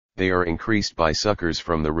 They are increased by suckers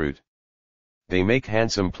from the root. They make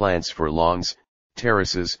handsome plants for lawns,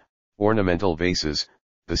 terraces, ornamental vases,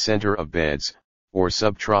 the center of beds, or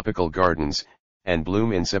subtropical gardens, and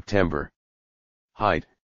bloom in September. Height,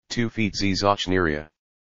 2 feet. Zooxneria.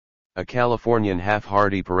 A Californian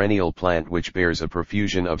half-hardy perennial plant which bears a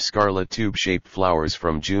profusion of scarlet tube-shaped flowers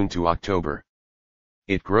from June to October.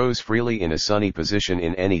 It grows freely in a sunny position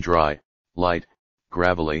in any dry, light,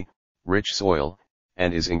 gravelly, rich soil,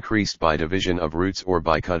 and is increased by division of roots or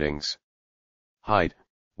by cuttings. Height,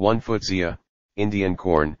 1 foot. Zea, Indian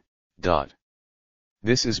corn.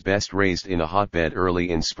 This is best raised in a hotbed early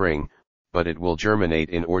in spring, but it will germinate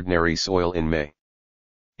in ordinary soil in May.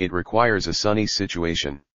 It requires a sunny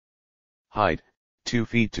situation. Height, 2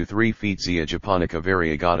 feet to 3 feet. Zea japonica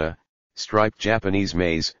variegata, striped Japanese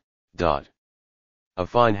maize. A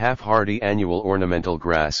fine half-hardy annual ornamental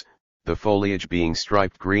grass, the foliage being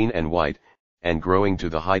striped green and white, and growing to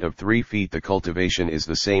the height of 3 feet. The cultivation is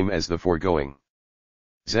the same as the foregoing.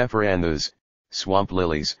 Zephyranthus, swamp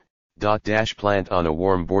lilies. Plant on a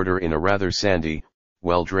warm border in a rather sandy,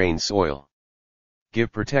 well-drained soil.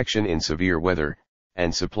 Give protection in severe weather,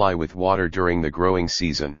 and supply with water during the growing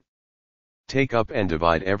season. Take up and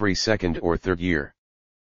divide every second or third year.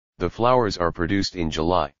 The flowers are produced in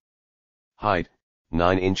July. Height,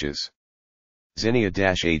 9 inches. Zinnia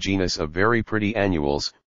A genus of very pretty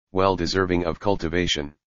annuals, well deserving of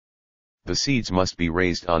cultivation. The seeds must be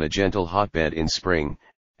raised on a gentle hotbed in spring,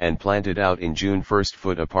 and planted out in June 1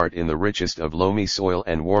 foot apart in the richest of loamy soil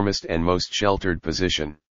and warmest and most sheltered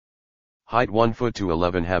position. Height 1 foot to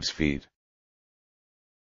 11 halves feet.